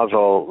Hello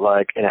Mazel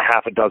like in a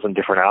half a dozen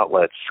different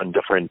outlets and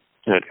different.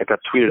 It got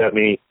tweeted at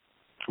me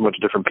from a bunch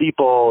of different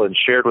people and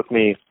shared with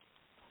me.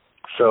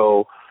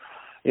 So,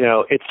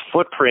 its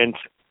footprint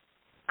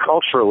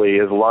culturally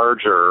is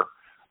larger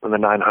than the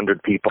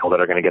 900 people that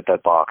are going to get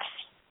that box,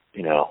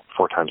 4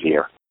 times a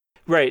year.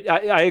 Right.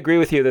 I agree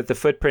with you that the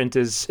footprint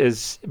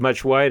is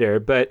much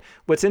wider. But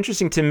what's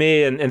interesting to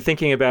me and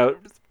thinking about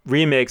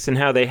remakes and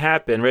how they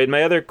happen, right?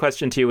 My other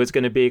question to you was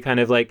going to be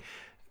kind of like,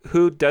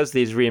 who does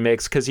these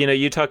remakes? Because,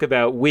 you talk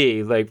about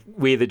we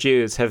the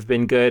Jews have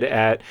been good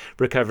at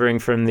recovering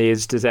from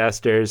these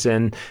disasters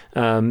and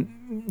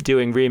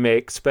doing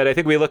remakes. But I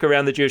think we look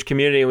around the Jewish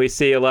community and we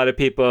see a lot of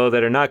people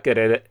that are not good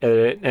at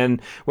it.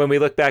 And when we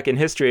look back in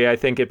history, I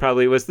think it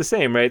probably was the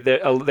same, right?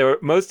 There were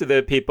most of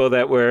the people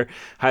that were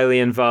highly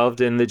involved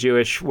in the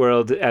Jewish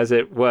world as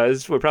it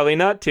was were probably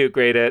not too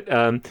great at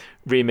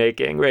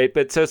remaking, right?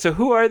 But so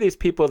who are these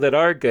people that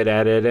are good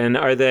at it, and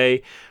are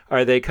they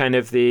kind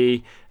of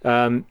the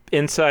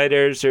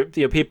insiders, or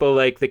people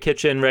like the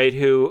Kitchen, right?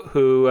 Who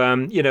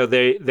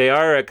they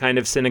are a kind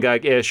of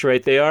synagogue-ish,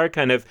 right? They are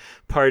kind of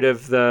part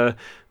of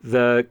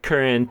the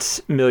current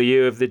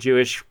milieu of the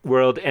Jewish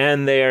world,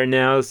 and they are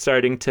now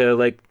starting to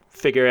like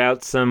figure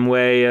out some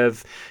way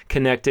of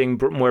connecting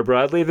more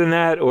broadly than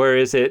that? Or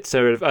is it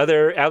sort of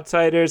other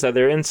outsiders,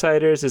 other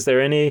insiders? Is there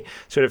any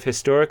sort of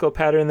historical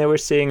pattern that we're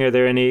seeing? Are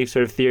there any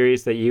sort of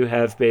theories that you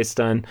have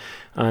based on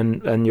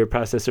your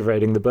process of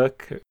writing the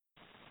book?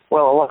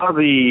 Well, a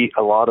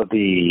lot of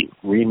the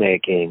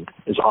remaking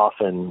is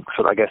often,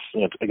 so I guess,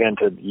 again,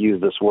 to use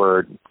this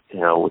word,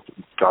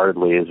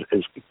 guardedly,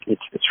 is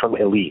it's from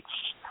elites.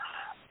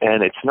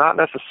 And it's not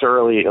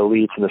necessarily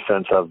elites in the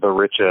sense of the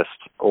richest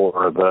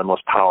or the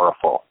most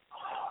powerful.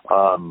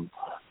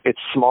 It's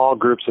small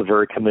groups of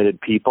very committed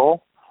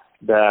people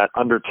that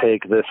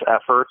undertake this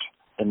effort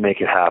and make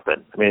it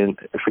happen. I mean,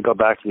 if we go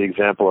back to the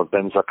example of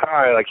Ben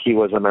Zakkai, like he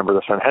was a member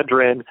of the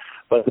Sanhedrin,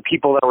 but the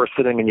people that were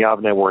sitting in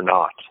Yavne were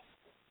not.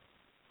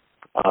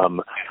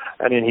 And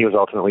then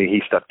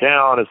he stepped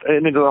down.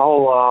 And there's a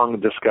whole long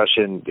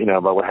discussion,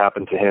 about what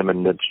happened to him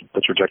and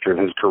the trajectory of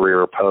his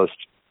career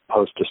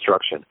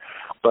post-destruction.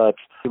 But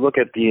if you look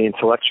at the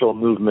intellectual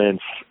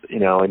movements,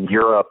 in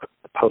Europe,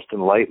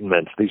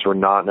 post-Enlightenment, these were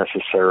not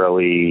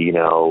necessarily,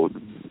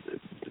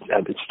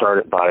 it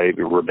started by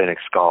rabbinic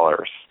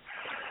scholars.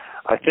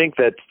 I think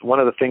that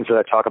one of the things that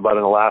I talk about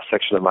in the last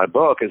section of my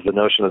book is the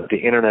notion that the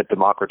internet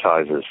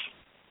democratizes.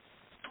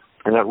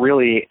 And that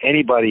really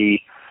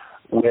anybody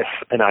with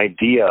an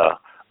idea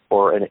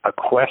or a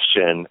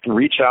question can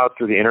reach out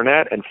through the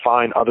internet and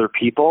find other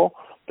people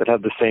that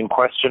have the same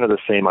question or the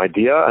same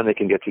idea, and they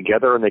can get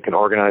together and they can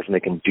organize and they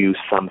can do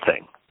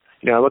something.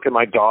 I look at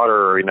my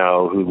daughter,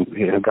 who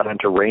got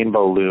into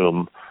Rainbow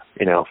Loom,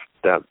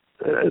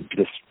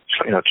 this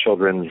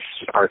children's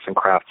arts and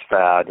crafts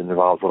fad, and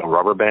involves little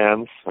rubber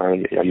bands. Are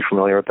you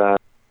familiar with that?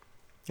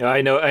 Yeah,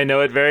 I know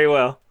it very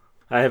well.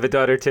 I have a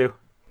daughter too.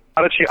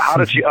 How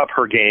did she up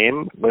her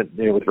game with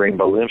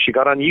Rainbow Loom? She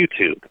got on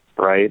YouTube,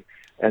 right?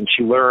 And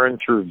she learned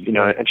through,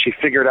 and she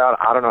figured out,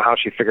 I don't know how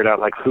she figured out,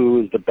 like,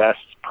 who is the best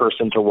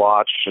person to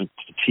watch and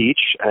to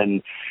teach.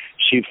 And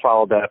she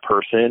followed that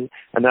person.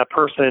 And that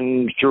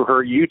person, through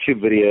her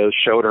YouTube videos,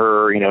 showed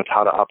her,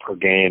 how to up her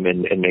game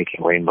in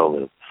making Rainbow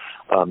Loom.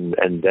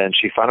 And then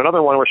she found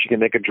another one where she can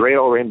make a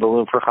dreidel Rainbow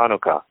Loom for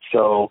Hanukkah.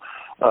 So,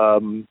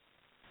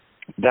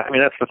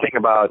 that's the thing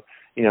about,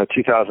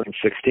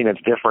 2016.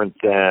 It's different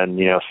than,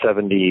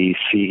 70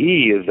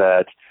 CE, is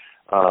that,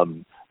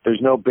 there's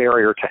no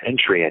barrier to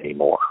entry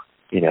anymore.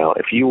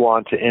 If you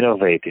want to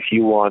innovate, if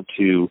you want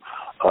to,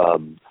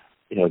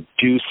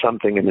 do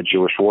something in the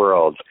Jewish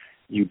world,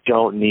 you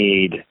don't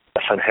need a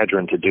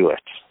Sanhedrin to do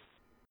it.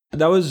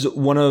 That was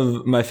one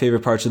of my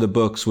favorite parts of the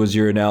books, was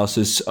your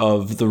analysis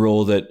of the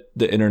role that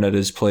the internet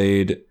has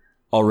played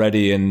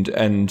already, and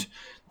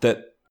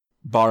that,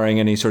 barring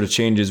any sort of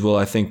changes, will,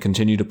 I think,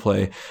 continue to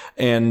play.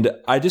 And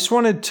I just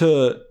wanted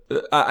to,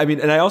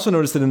 and I also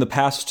noticed that in the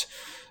past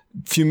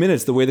few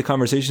minutes, the way the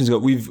conversations go,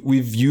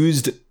 we've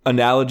used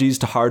analogies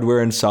to hardware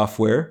and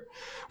software.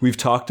 We've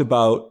talked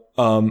about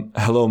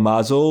Hello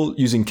Mazel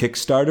using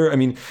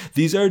Kickstarter.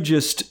 These are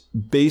just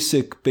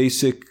basic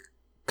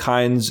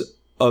kinds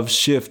of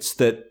shifts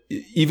that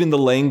even the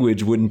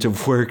language wouldn't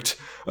have worked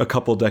a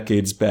couple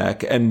decades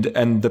back, and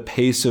the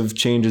pace of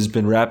change has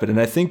been rapid. And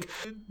I think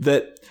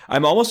that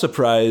I'm almost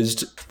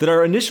surprised that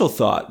our initial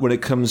thought when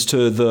it comes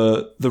to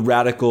the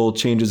radical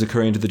changes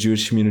occurring to the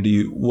Jewish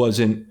community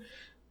wasn't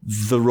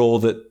the role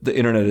that the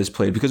internet has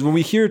played. Because when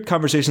we hear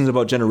conversations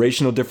about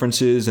generational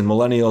differences and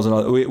millennials and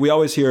all, we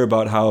always hear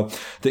about how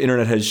the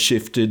internet has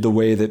shifted the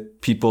way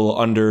that people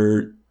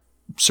under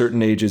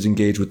certain ages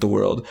engage with the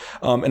world.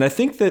 And I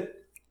think that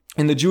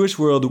in the Jewish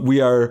world,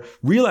 we are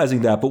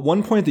realizing that. But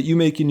one point that you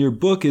make in your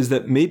book is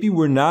that maybe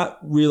we're not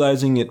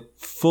realizing it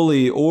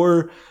fully,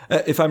 or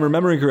if I'm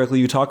remembering correctly,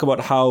 you talk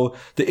about how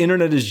the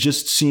internet is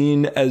just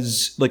seen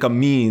as like a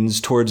means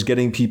towards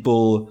getting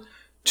people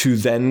to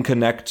then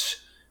connect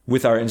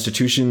with our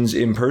institutions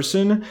in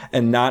person,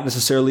 and not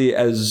necessarily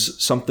as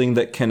something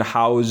that can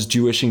house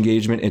Jewish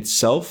engagement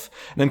itself.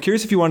 And I'm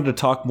curious if you wanted to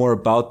talk more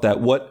about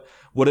that, what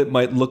it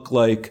might look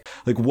like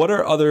what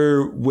are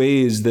other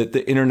ways that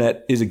the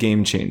internet is a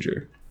game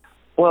changer?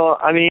 Well,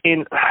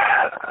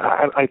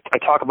 I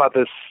talk about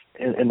this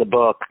in the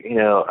book.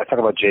 I talk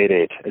about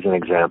JDate as an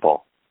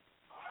example.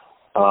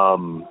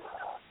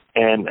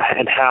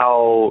 And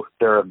how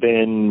there have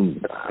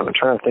been, I'm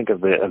trying to think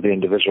of the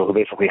individual who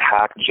basically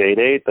hacked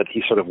JDate, but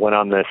he sort of went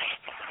on this,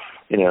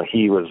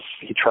 he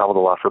traveled a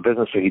lot for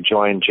business, so he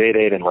joined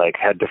JDate and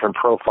had different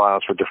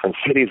profiles for different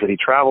cities that he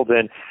traveled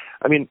in.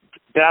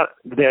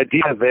 The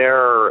idea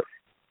there,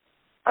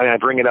 I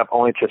bring it up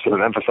only to sort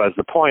of emphasize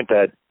the point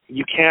that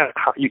you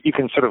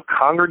can sort of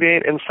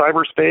congregate in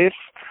cyberspace,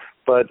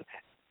 but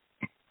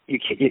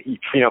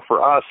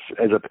for us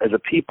as a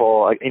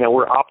people,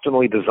 we're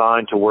optimally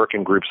designed to work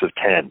in groups of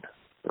 10,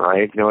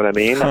 right? You know what I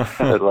mean?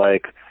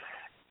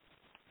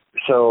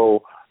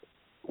 So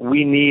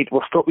we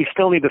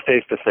still need the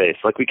face-to-face.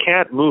 Like, we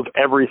can't move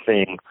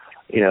everything,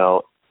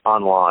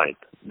 online.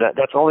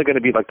 That's only going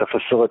to be like the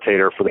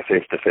facilitator for the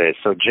face-to-face.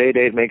 So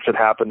JDate makes it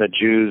happen that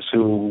Jews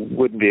who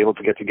wouldn't be able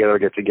to get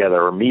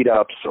together, or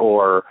meetups,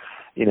 or,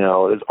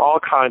 there's all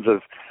kinds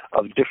of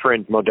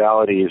different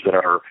modalities that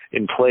are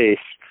in place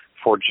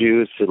for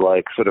Jews to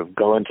like sort of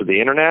go into the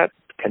internet,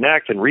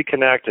 connect and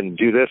reconnect and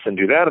do this and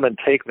do that, and then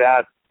take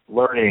that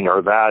learning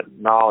or that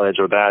knowledge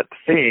or that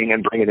thing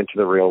and bring it into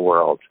the real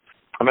world.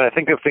 I mean, I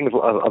think of things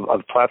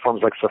of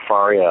platforms like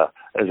Sefaria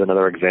as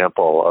another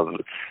example of,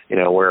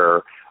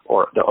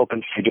 or the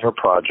Open Siddur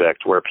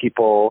project, where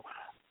people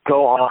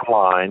go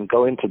online,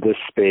 go into this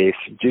space,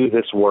 do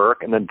this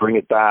work, and then bring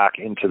it back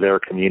into their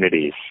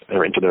communities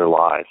or into their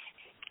lives.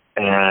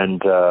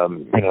 And,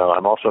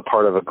 I'm also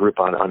part of a group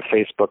on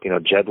Facebook,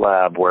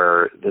 JedLab,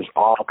 where there's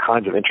all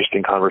kinds of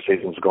interesting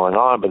conversations going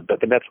on, but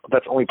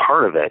that's only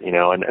part of it, and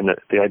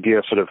the idea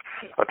of sort of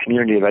a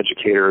community of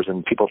educators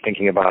and people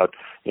thinking about,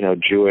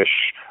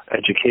 Jewish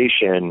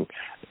education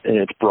in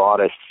its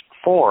broadest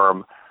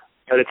form,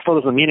 but it still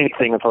doesn't mean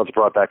anything until it's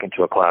brought back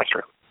into a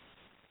classroom.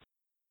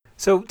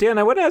 So, Dan,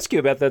 I want to ask you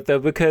about that, though,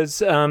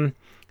 because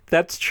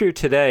that's true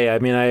today. I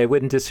mean, I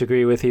wouldn't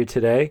disagree with you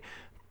today,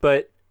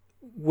 but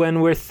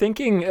when we're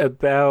thinking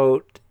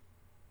about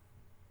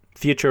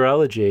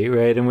futurology,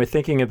 right, and we're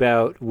thinking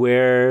about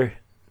where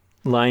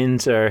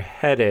lines are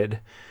headed,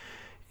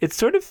 it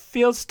sort of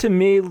feels to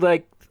me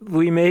like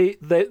we may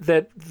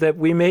that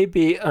we may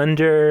be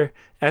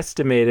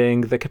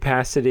underestimating the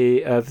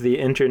capacity of the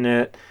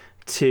internet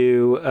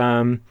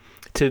to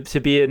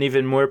be an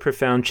even more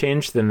profound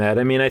change than that.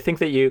 I mean, I think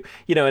that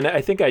and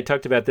I think I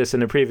talked about this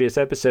in a previous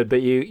episode,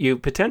 but you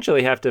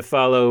potentially have to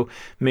follow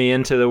me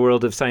into the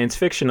world of science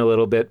fiction a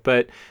little bit.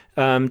 But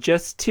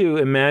just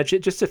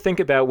to think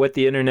about what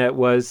the internet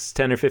was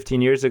 10 or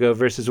 15 years ago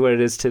versus what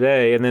it is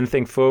today, and then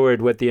think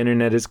forward what the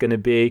internet is going to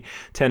be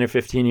 10 or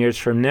 15 years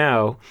from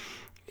now,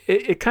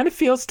 it kind of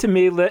feels to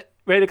me that,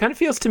 right? It kind of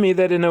feels to me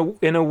that in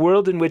a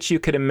world in which you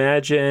could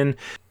imagine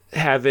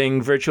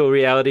having virtual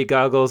reality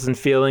goggles and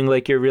feeling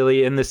like you're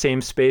really in the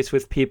same space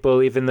with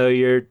people, even though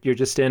you're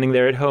just standing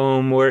there at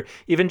home, or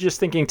even just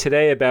thinking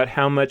today about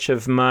how much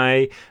of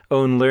my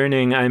own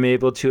learning I'm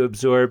able to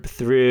absorb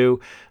through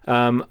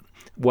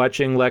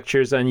watching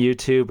lectures on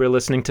YouTube or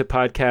listening to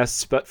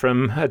podcasts but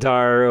from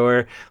Hadar,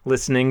 or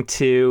listening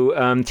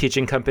to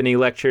teaching company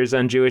lectures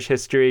on Jewish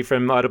history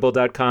from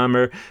audible.com,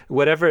 or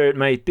whatever it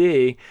might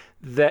be.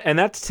 And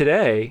that's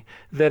today,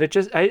 that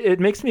it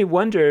makes me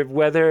wonder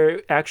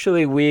whether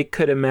actually we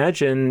could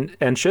imagine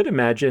and should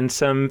imagine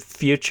some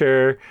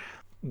future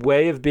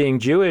way of being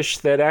Jewish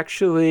that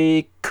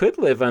actually could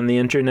live on the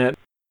internet.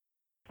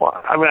 Well,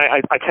 I mean,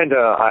 I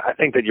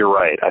think that you're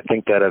right. I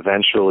think that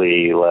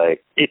eventually,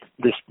 like,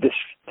 this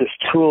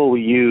tool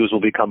we use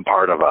will become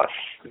part of us,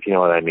 if you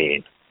know what I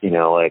mean.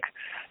 Like,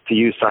 to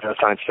use a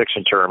science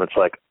fiction term, it's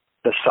like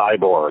the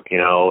cyborg,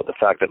 the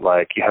fact that,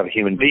 like, you have a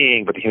human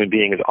being, but the human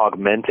being is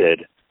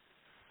augmented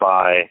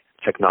by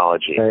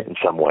technology in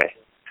some way.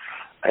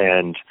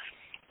 And,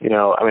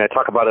 I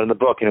talk about it in the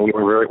book. We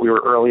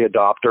were early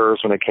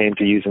adopters when it came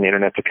to using the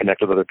internet to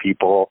connect with other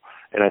people.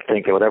 And I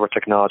think that whatever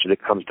technology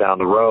that comes down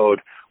the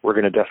road, we're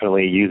going to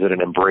definitely use it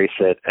and embrace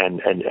it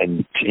and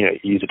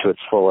use it to its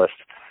fullest,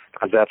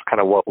 because that's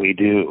kind of what we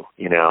do,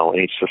 in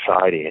each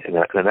society. And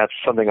that's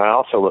something I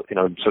also,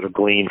 sort of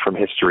glean from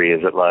history,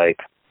 is that, like,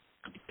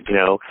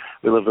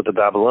 we lived with the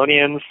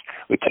Babylonians.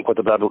 We took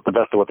the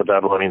best of what the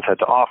Babylonians had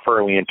to offer,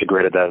 and we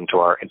integrated that into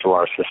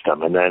our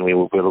system. And then we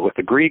lived with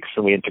the Greeks,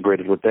 and we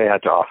integrated what they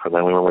had to offer.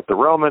 Then we were with the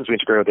Romans, we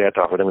integrated what they had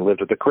to offer. Then we lived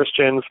with the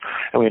Christians,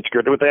 and we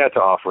integrated what they had to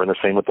offer. And the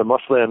same with the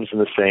Muslims,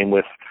 and the same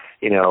with,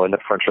 in the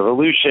French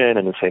Revolution,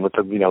 and the same with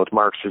with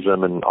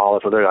Marxism and all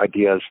those other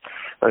ideas.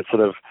 It's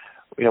sort of,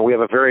 we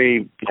have a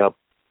very, a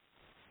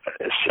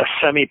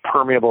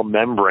semi-permeable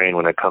membrane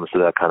when it comes to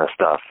that kind of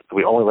stuff.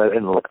 We only let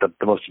in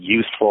the most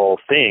useful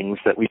things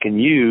that we can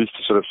use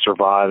to sort of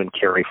survive and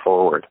carry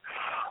forward.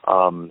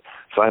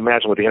 So I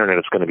imagine with the internet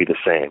it's going to be the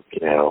same.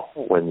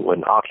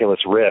 When Oculus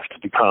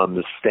Rift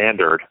becomes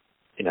standard,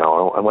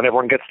 and when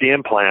everyone gets the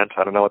implant,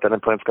 I don't know what that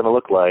implant's going to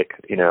look like.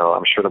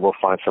 I'm sure that we'll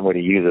find some way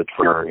to use it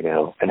for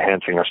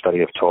enhancing our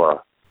study of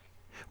Torah.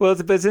 Well,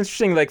 but it's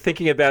interesting, like,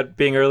 thinking about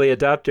being early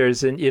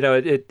adopters, and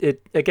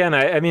it again.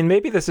 I mean,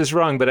 maybe this is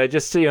wrong, but I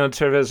just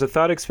sort of as a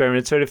thought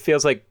experiment, it sort of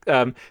feels like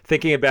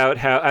thinking about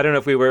how, I don't know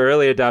if we were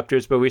early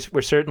adopters, but we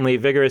were certainly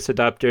vigorous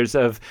adopters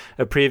of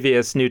a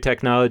previous new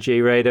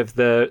technology, right, of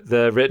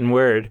the written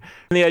word.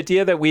 And the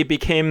idea that we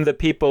became the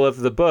people of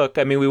the book.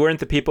 I mean, we weren't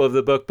the people of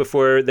the book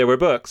before there were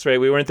books, right?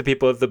 We weren't the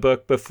people of the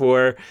book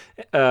before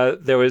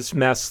there was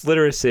mass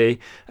literacy,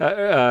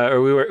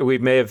 or we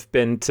may have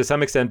been to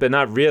some extent, but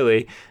not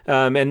really.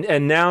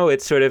 And now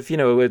it's sort of,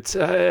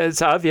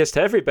 it's obvious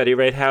to everybody,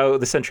 right, how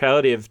the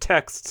centrality of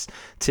texts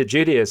to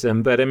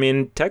Judaism. But I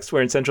mean, texts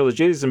weren't central to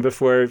Judaism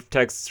before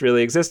texts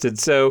really existed.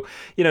 So,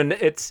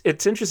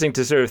 it's interesting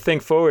to sort of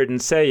think forward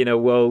and say,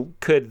 well,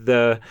 could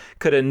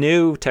a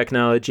new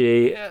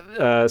technology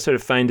sort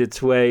of find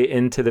its way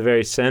into the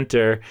very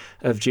center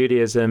of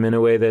Judaism in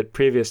a way that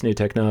previous new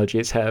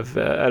technologies have?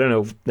 I don't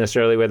know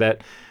necessarily where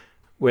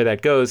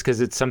that goes,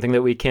 because it's something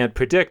that we can't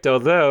predict.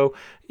 Although,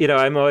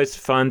 I'm always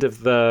fond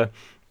of the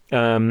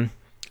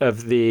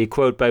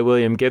quote by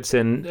William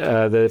Gibson,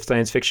 the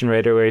science fiction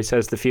writer, where he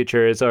says the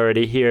future is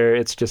already here.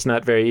 It's just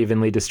not very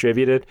evenly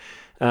distributed.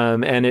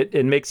 And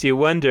it makes you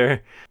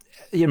wonder,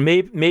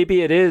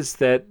 maybe it is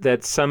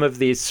that some of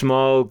these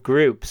small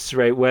groups,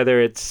 right,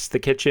 whether it's the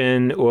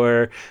Kitchen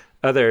or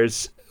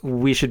others,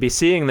 we should be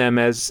seeing them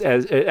as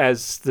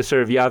the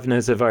sort of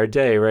Yavnes of our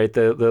day, right?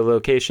 The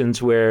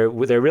locations where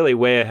they're really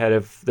way ahead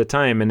of the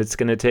time, and it's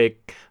going to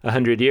take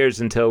 100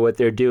 years until what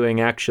they're doing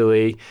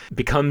actually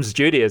becomes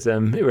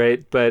Judaism,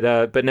 right?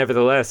 But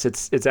nevertheless,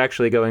 it's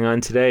actually going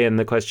on today, and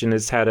the question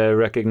is how to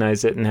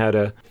recognize it and how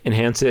to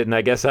enhance it. And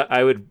I guess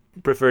I would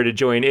prefer to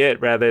join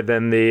it rather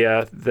than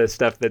the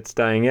stuff that's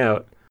dying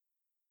out.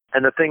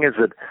 And the thing is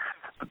that,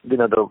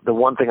 the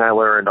one thing I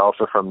learned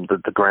also from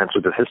the grand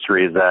sweep of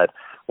history is that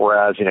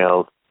whereas,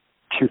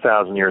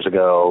 2,000 years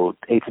ago,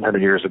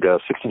 1,800 years ago,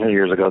 1,600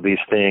 years ago, these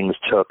things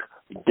took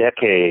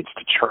decades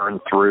to churn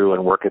through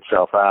and work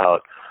itself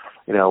out,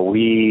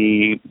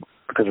 we,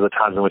 because of the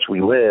times in which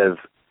we live,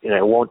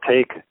 it won't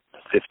take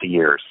 50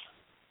 years.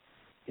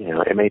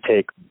 It may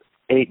take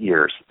 8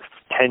 years,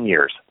 10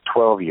 years,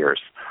 12 years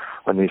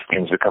when these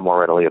things become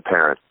more readily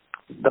apparent.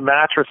 The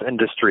mattress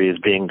industry is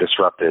being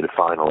disrupted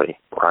finally,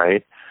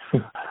 right?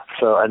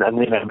 So, and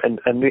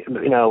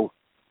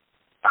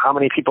how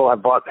many people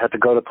had to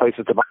go to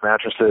places to buy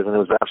mattresses, and it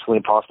was absolutely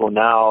impossible.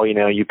 Now,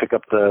 you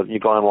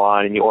go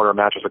online and you order a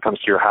mattress that comes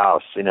to your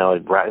house,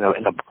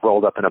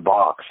 rolled up in a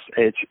box.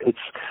 It's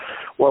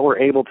what we're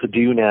able to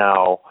do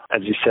now,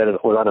 as you said,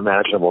 was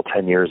unimaginable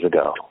 10 years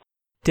ago.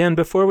 Dan,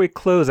 before we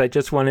close, I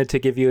just wanted to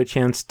give you a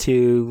chance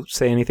to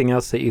say anything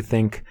else that you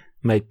think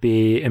might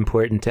be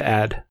important to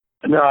add.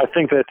 No, I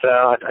think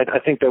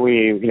that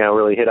we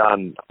really hit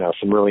on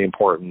some really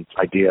important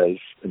ideas,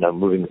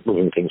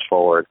 moving things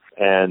forward.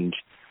 And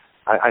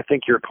I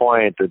think your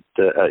point that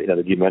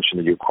that you mentioned,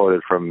 that you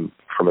quoted from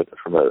a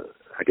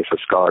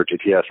scholar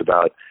GPS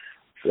about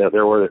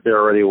there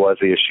already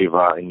was a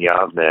yeshiva in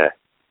Yavne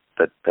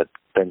that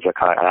Ben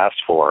Zakkai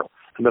asked for.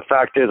 And the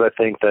fact is, I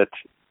think that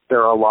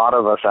there are a lot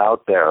of us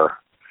out there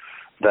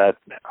that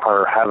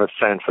have a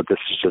sense that this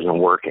just isn't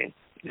working.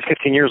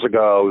 15 years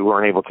ago, we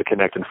weren't able to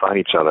connect and find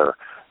each other.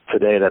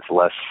 Today, that's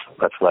less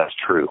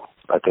true.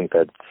 I think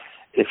that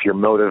if you're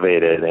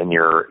motivated and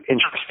you're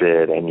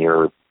interested and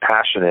you're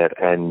passionate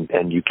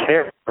and you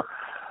care,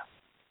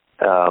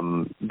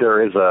 there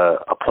is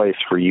a place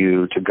for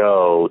you to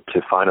go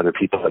to find other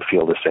people that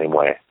feel the same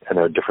way. And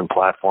there are different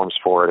platforms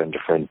for it and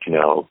different,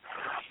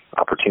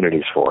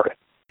 opportunities for it.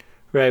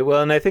 Right.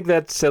 Well, and I think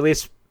that's at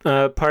least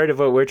part of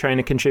what we're trying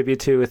to contribute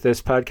to with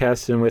this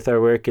podcast and with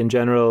our work in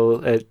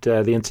general at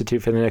the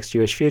Institute for the Next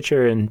Jewish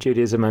Future and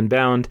Judaism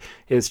Unbound,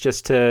 is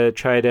just to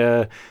try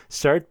to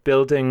start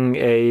building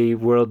a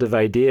world of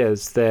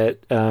ideas that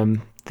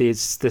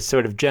this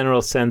sort of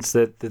general sense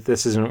that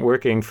this isn't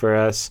working for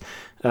us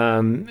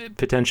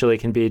potentially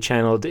can be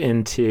channeled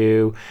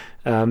into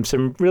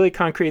some really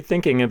concrete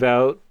thinking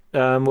about,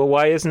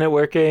 why isn't it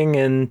working,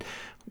 and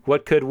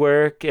what could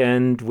work,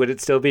 and would it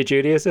still be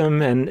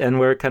Judaism? And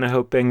we're kind of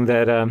hoping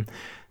that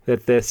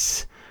that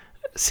this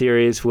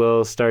series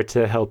will start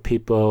to help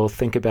people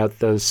think about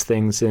those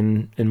things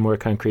in more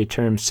concrete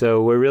terms.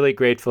 So we're really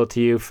grateful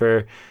to you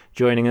for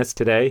joining us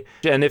today.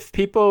 And if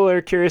people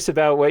are curious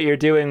about what you're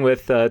doing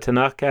with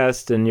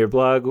Tanakhcast and your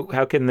blog,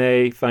 how can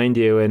they find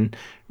you and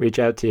reach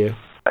out to you?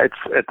 It's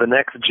at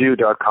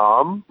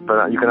thenextjew.com,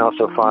 but you can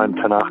also find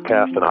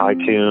Tanakhcast on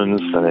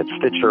iTunes, and it's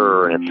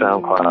Stitcher, and it's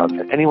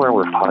SoundCloud, anywhere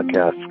where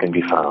podcasts can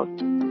be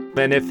found.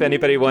 And if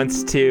anybody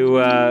wants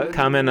to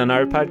comment on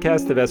our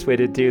podcast, the best way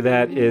to do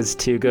that is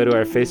to go to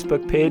our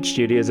Facebook page,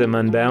 Judaism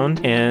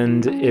Unbound.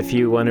 And if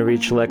you want to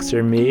reach Lex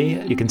or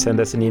me, you can send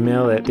us an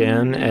email at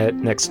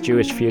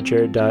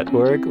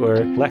dan@nextjewishfuture.org or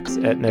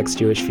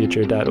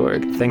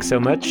lex@nextjewishfuture.org. Thanks so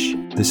much.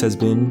 This has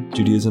been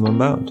Judaism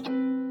Unbound.